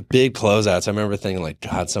like big closeouts. I remember thinking, like,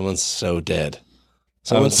 God, someone's so dead.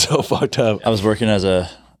 Someone's so fucked up. I was working as a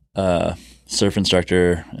surf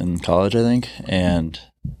instructor in college, I think,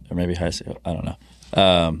 or maybe high school. I don't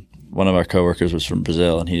know. One of our coworkers was from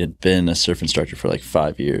Brazil, and he had been a surf instructor for like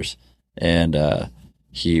 5 years, and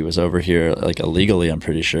he was over here like illegally. I'm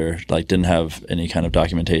pretty sure, like didn't have any kind of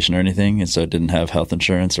documentation or anything, and so didn't have health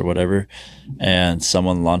insurance or whatever. And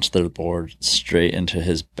someone launched their board straight into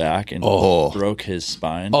his back and broke his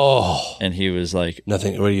spine. Oh, And he was like,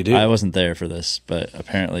 nothing. What do you do? I wasn't there for this, but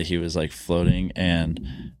apparently he was like floating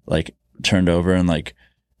and like turned over and like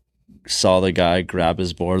saw the guy grab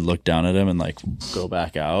his board, look down at him, and like go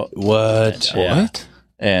back out. What? Yeah. What?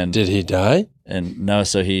 And Did he die? and no,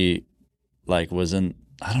 so he like was in.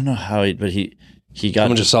 I don't know how he, but he got.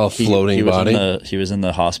 Someone just saw a floating he was body? he was in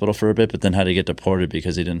the hospital for a bit, but then had to get deported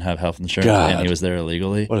because he didn't have health insurance God. and he was there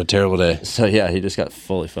illegally. What a terrible day. So yeah, he just got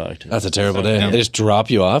fully fucked. That's a terrible day. They just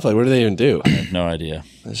drop you off? Like, what do they even do? No idea.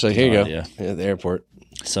 It's like, here you No go. idea. Yeah, at the airport.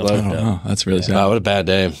 So I fucked don't up. know. That's really sad. Wow, what a bad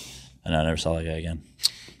day. And I never saw that guy again.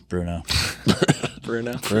 Bruno.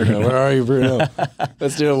 Bruno. Bruno, where are you, Bruno?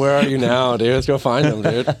 Let's do it. Where are you now, dude? Let's go find him,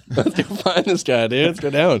 dude. Let's go find this guy, dude. Let's go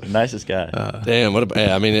down. Nicest guy. Damn, what a.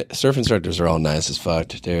 Yeah, I mean, surf instructors are all nice as fuck,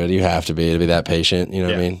 dude. You have to be that patient. You know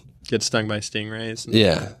what I Yeah. mean? Get stung by stingrays. And,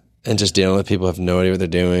 Yeah. And just dealing with people who have no idea what they're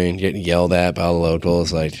doing, getting yelled at by all the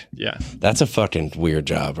locals. Like, Yeah. that's a fucking weird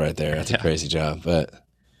job right there. That's a crazy job. But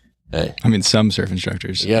hey, I mean, some surf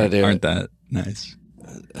instructors You gotta do aren't it. that nice.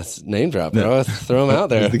 that's name drop, bro. Throw him out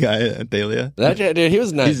there. The guy at Thalia. That guy, dude, he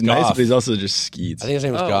was nice. He's nice, Goff. but he's also just skeets. I think his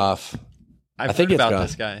name was Oh. Goff. I've I think heard it's about gone.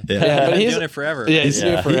 this guy. Yeah. Yeah, but He's he's doing it forever. Yeah, he's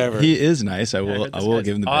doing Yeah. it forever. He is nice. I Yeah, will. but I this will guy's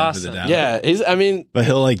give him the awesome. benefit of the doubt. yeah, he's. I mean, But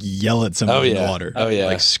he'll like yell at somebody in yeah. the water. Oh, yeah.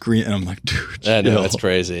 Like scream, and I'm like, dude. I know chill. it's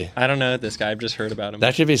crazy. I don't know this guy. I've just heard about him.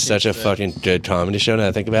 That could be such a fucking good comedy show. Now that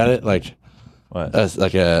I think about it, like, What?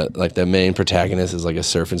 like the main protagonist is like a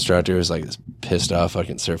surf instructor who's like this pissed off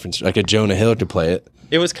fucking surf instructor. Like a Jonah Hill could play it.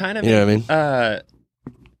 It was kind of. You know what I mean?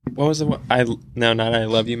 What was the one? No, not I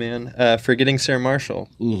Love You Man. Forgetting Sarah Marshall.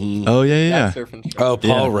 Oh yeah, yeah. That surf instructor. Oh,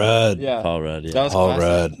 Paul Rudd. yeah. Paul Rudd. Yeah. That was Paul classic.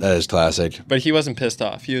 Rudd. That is classic. But he wasn't pissed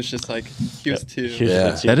off. He was just like, he was too.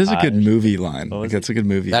 Yeah. That is a good movie line. Like, was that's a good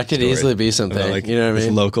movie. That could story. easily be something. About, like, You know what I this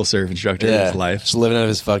mean? local surf instructor, Yeah. his life. Just living out of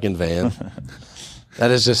his fucking van. That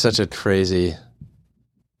is just such a crazy.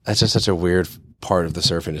 That's just such a weird part of the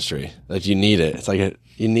surf industry. Like you need it. It's like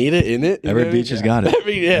you need it in it. Every beach has got it.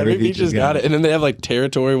 Every beach has got it. And then they have like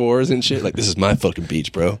territory wars and shit. Like, this is my fucking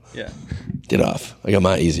beach, bro. Yeah. Get off. I got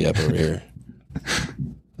my easy up over here.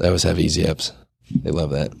 They always have easy ups. They love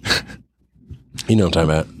that. You know what I'm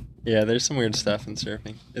talking about. Yeah, there's some weird stuff in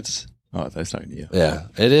surfing. It's Oh, that's talking to you. Yeah,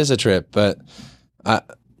 it is a trip, but I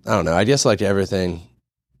don't know. I just like everything.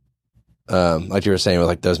 Like you were saying with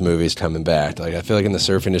like those movies coming back. Like I feel like in the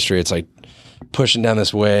surf industry, it's like pushing down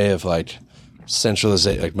this way of like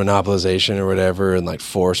centralization, like monopolization or whatever, and like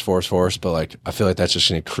force. But like I feel like that's just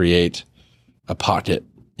going to create a pocket.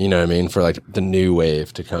 You know what I mean? For like the new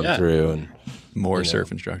wave to come through and. More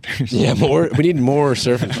surf instructors. Yeah, more. We need more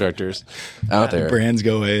surf instructors out there. Brands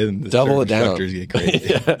go away and the Double surf it down. instructors get crazy.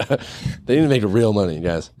 Yeah. They need to make real money,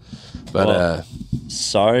 guys. But Well,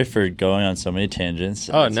 sorry for going on so many tangents.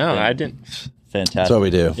 oh It's no, been I didn't. fantastic. that's what we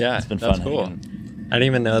do. Yeah, It's been that's fun cool. hanging. I didn't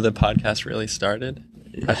even know the podcast really started.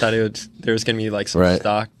 I thought there was gonna be like some Right.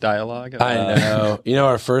 stock dialogue. I know. You know,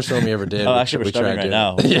 our first one we ever did. Oh, actually, we're starting right doing-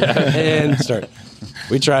 now. Yeah, and start.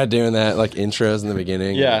 We tried doing that like intros in the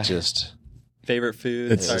beginning. Yeah. and it just Favorite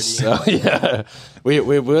food. It's sardines. so yeah. We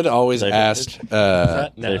would always Favorite ask. No.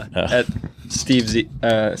 No. At Steve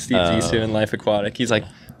Zissou in Life Aquatic. He's like,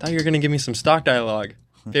 thought you were gonna give me some stock dialogue.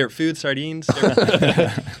 Favorite food, sardines.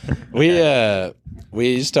 We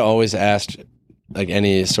used to always ask like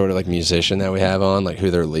any sort of like musician that we have on, like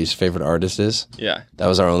who their least favorite artist is. Yeah. That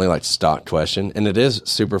was our only like stock question, and it is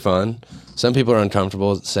super fun. Some people are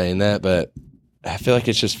uncomfortable saying that, but I feel like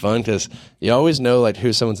it's just fun because you always know like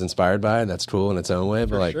who someone's inspired by, and that's cool in its own way. But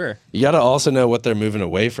For like, sure. you got to also know what they're moving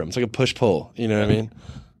away from. It's like a push pull. You know what I mean?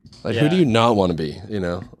 Like, who Yeah. do you not want to be? You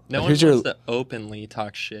know, No like, one who's wants to openly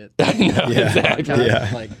talk shit. I know exactly. Yeah.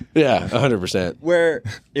 Like 100%. where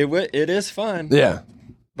it is fun. Yeah,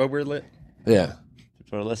 But we're lit. yeah.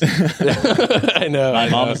 For listening. I know. My I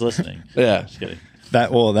mom know. is listening. Yeah. Just kidding.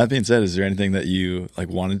 That being said, is there anything that you like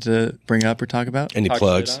wanted to bring up or talk about? Any Talk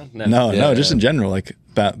plugs? shit on? No, Yeah. just in general, like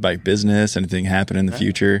about like business, anything happen in the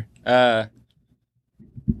future. No,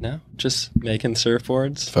 just making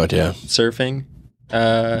surfboards, Fuck yeah. surfing.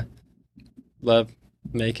 Love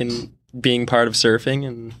being part of surfing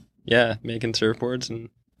and making surfboards and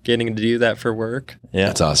getting to do that for work. Yeah.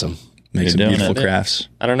 That's awesome. Make You're some doing beautiful it. crafts.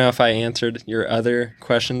 I don't know if I answered your other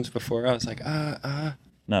questions before. I was like, No.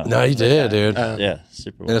 No, you did, dude. Yeah.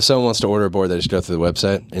 Super. And if someone wants to order a board, they just go through the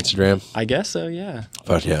website, Instagram. I guess so. Yeah.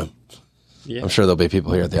 Fuck yeah. Yeah. I'm sure there'll be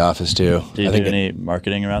people here at the office too. Do you I do think any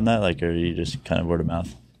marketing around that? Like, or are you just kind of word of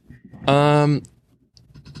mouth?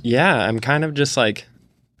 Yeah, I'm kind of just like,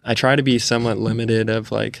 I try to be somewhat limited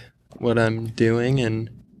of like what I'm doing, and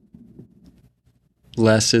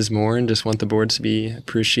less is more, and just want the boards to be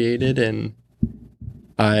appreciated. And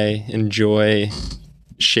I enjoy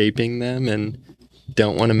shaping them and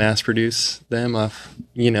don't want to mass produce them off,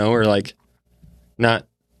 or like not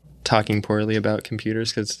talking poorly about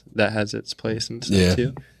computers because that has its place and stuff Yeah.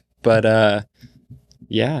 too. But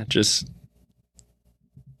just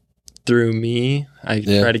through me, I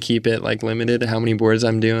try to keep it like limited to how many boards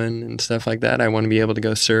I'm doing and stuff like that. I want to be able to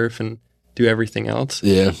go surf and do everything else.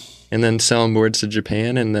 Yeah. And then selling boards to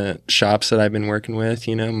Japan and the shops that I've been working with,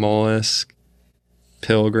 Mollusk,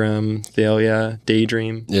 Pilgrim, Thalia,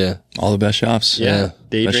 Daydream. Yeah. All the best shops. Yeah. Best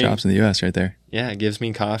Daydream. shops in the U.S. right there. Yeah, it gives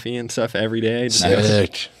me coffee and stuff every day. Just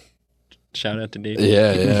Sick. shout out to Daydream.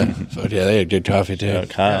 Yeah, yeah. Fuck yeah, they had good coffee too. Oh,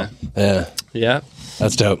 Kyle. Yeah. Yeah.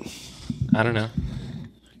 That's dope. I don't know.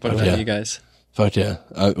 What Fuck about yeah. you guys? Fuck yeah.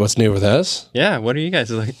 What's new with us? Yeah, what do you guys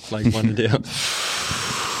like want to do?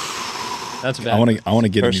 That's bad. I want to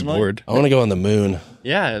get a new Personally? board. I want to go on the moon.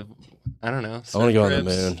 Yeah, I don't know. I want to go on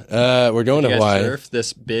the Surf trips. moon. We're going You to guys Hawaii. surf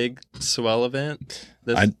this big swell event?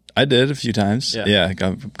 I did a few times. Yeah. Yeah,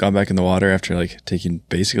 got back in the water after like taking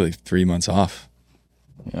basically 3 months off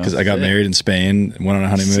because I got Sick. married in Spain, went on a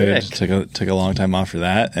honeymoon, Sick. took a long time off for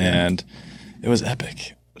that, and it was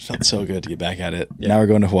epic. It felt so good to get back at it. Yeah. Now we're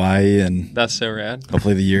going to Hawaii, and That's so rad.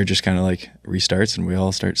 hopefully the year just kind of like restarts and we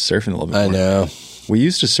all start surfing a little bit I more. know. We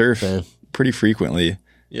used to surf Same. pretty frequently,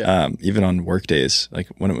 Yeah. even on work days, like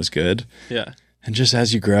when it was good. Yeah. And just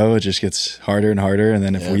as you grow, it just gets harder and harder. And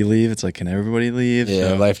then if Yeah. we leave, it's like, can everybody leave? Yeah,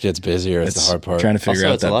 So life gets busier. It's the it's hard part. trying to figure Also,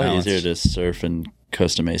 out it's that a lot balance. easier to surf in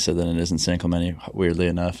Costa Mesa than it is in San Clemente, weirdly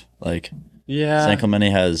enough. Like, Yeah. San Clemente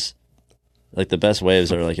has, like, the best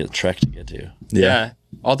waves are like a trek to get to. Yeah.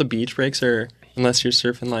 All the beach breaks are, unless you're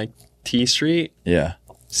surfing like T Street, Yeah.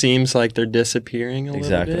 seems like they're disappearing a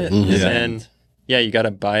Exactly. little bit. Mhm. And Yeah. then, you got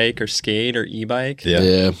a bike or skate or e-bike. Yeah.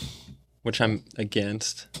 Yeah. which I'm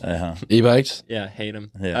against. E-bikes? Yeah, hate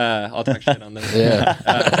them. Yeah. I'll talk shit on those. Yeah.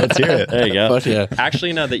 Let's hear it. There you go. Fuck yeah.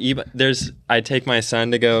 Actually, no. I take my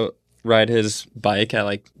son to go ride his bike at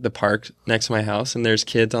like the park next to my house, and there's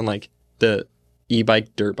kids on like the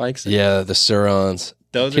e-bike dirt bikes. Yeah, the Surons.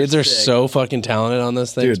 Those Kids are sick. so fucking talented on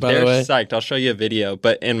those things, Dude, by They're the way. psyched. I'll show you a video.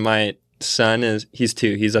 But my son he's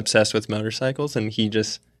 2. He's obsessed with motorcycles, and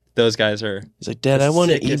those guys are. He's like, Dad, I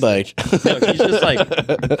want an sickest- e-bike. No, he's just like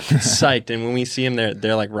psyched. And when we see him,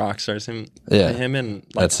 they're like rock stars. Him and like,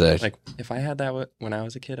 That's sick. Like if I had that when I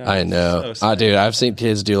was a kid, I know. So psyched. Dude, I've seen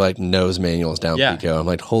kids do like nose manuals down Yeah. Pico. I'm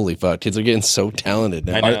like, holy fuck, kids are getting so talented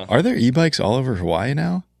now. I know. Are there e-bikes all over Hawaii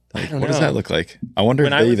now? Like, don't what does know. that look like? I wonder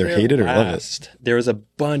When if I they was either there hate it or love it. last, there was a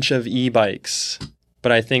bunch of e-bikes,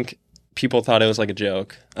 but I think people thought it was like a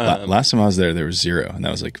joke. Last time I was there was 0, and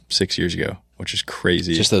that was like 6 years ago, which is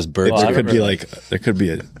crazy. Just those birds. Well, I there could be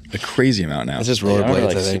a crazy amount now. It's just I remember rollerblades,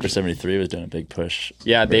 like I think. Super 73 was doing a big push.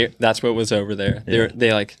 Yeah, that's what was over there.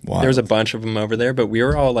 They like Wow. there was a bunch of them over there, but we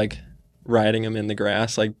were all like riding them in the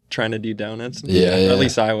grass, like trying to do donuts. Yeah, Or yeah. at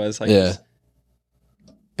least I was. Like, Yeah.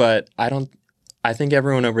 But I think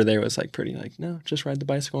everyone over there was like pretty like, no, just ride the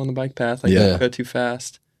bicycle on the bike path. Like, Yeah. don't go too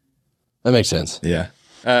fast. That makes sense. Yeah.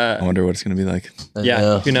 I wonder what it's going to be like. Yeah,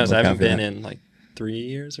 Yeah. who knows? Look I out haven't for been that. in like 3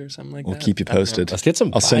 years or something like We'll that. keep you I don't know. posted. Let's get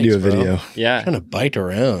some I'll send you a bikes, bro. video. Yeah. Trying to bike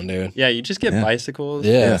around, dude. Yeah, you just get Yeah. bicycles.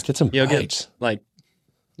 Yeah, Yeah. let's get some You'll bikes. get like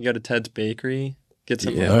you go to Ted's Bakery, get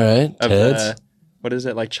some Yeah. All right, of Ted's. what is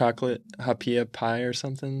it, like chocolate hapia pie or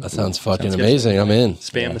something? That sounds fucking Sounds good. amazing. I'm in.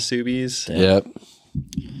 Spam the Subies. Yep.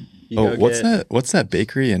 You Oh, go what's get- that? What's that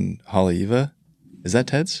bakery in Haleiwa? Is that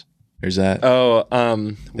Ted's? Or is that? Oh,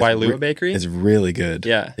 Wailua Bakery. It's really good.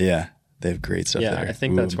 Yeah. Yeah. They have great stuff Yeah, there. I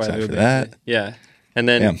think Ooh, that's I'm Wailua excited Bakery. for that. Yeah, and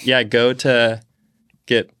then go to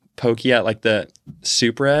get pokey at like the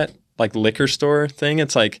Superette like liquor store thing.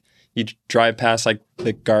 It's like you drive past like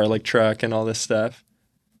the garlic truck and all this stuff.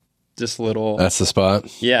 Just little That's the spot.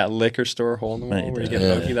 liquor store hole in the wall where you get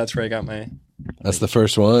Yeah. pokey. That's where I got my That's the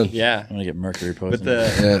first one. yeah. I'm gonna get Mercury posted. With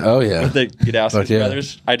the Yeah. Oh yeah. with the Gudowski Fuck yeah.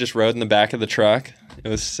 brothers, I just rode in the back of the truck. It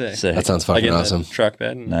was sick. Sick. That sounds Like fucking in awesome. the truck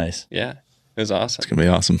bed. And, Nice. Yeah, it was awesome. It's going to be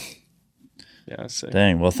awesome. Yeah, it was sick.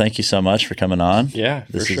 Dang. Well, thank you so much for coming on. Yeah,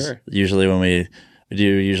 for This is sure. usually when we do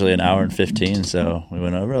usually an hour and 15, so we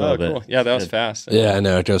went over a Oh, little cool. bit. Yeah, that was Good. fast. Yeah, I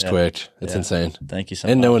know. It goes quick. It's Yeah. insane. Thank you so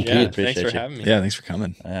And much. no one Yeah, peed. thanks Appreciate for you. having me. Yeah. Thanks for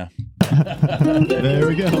coming. Yeah. There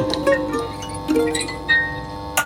we go.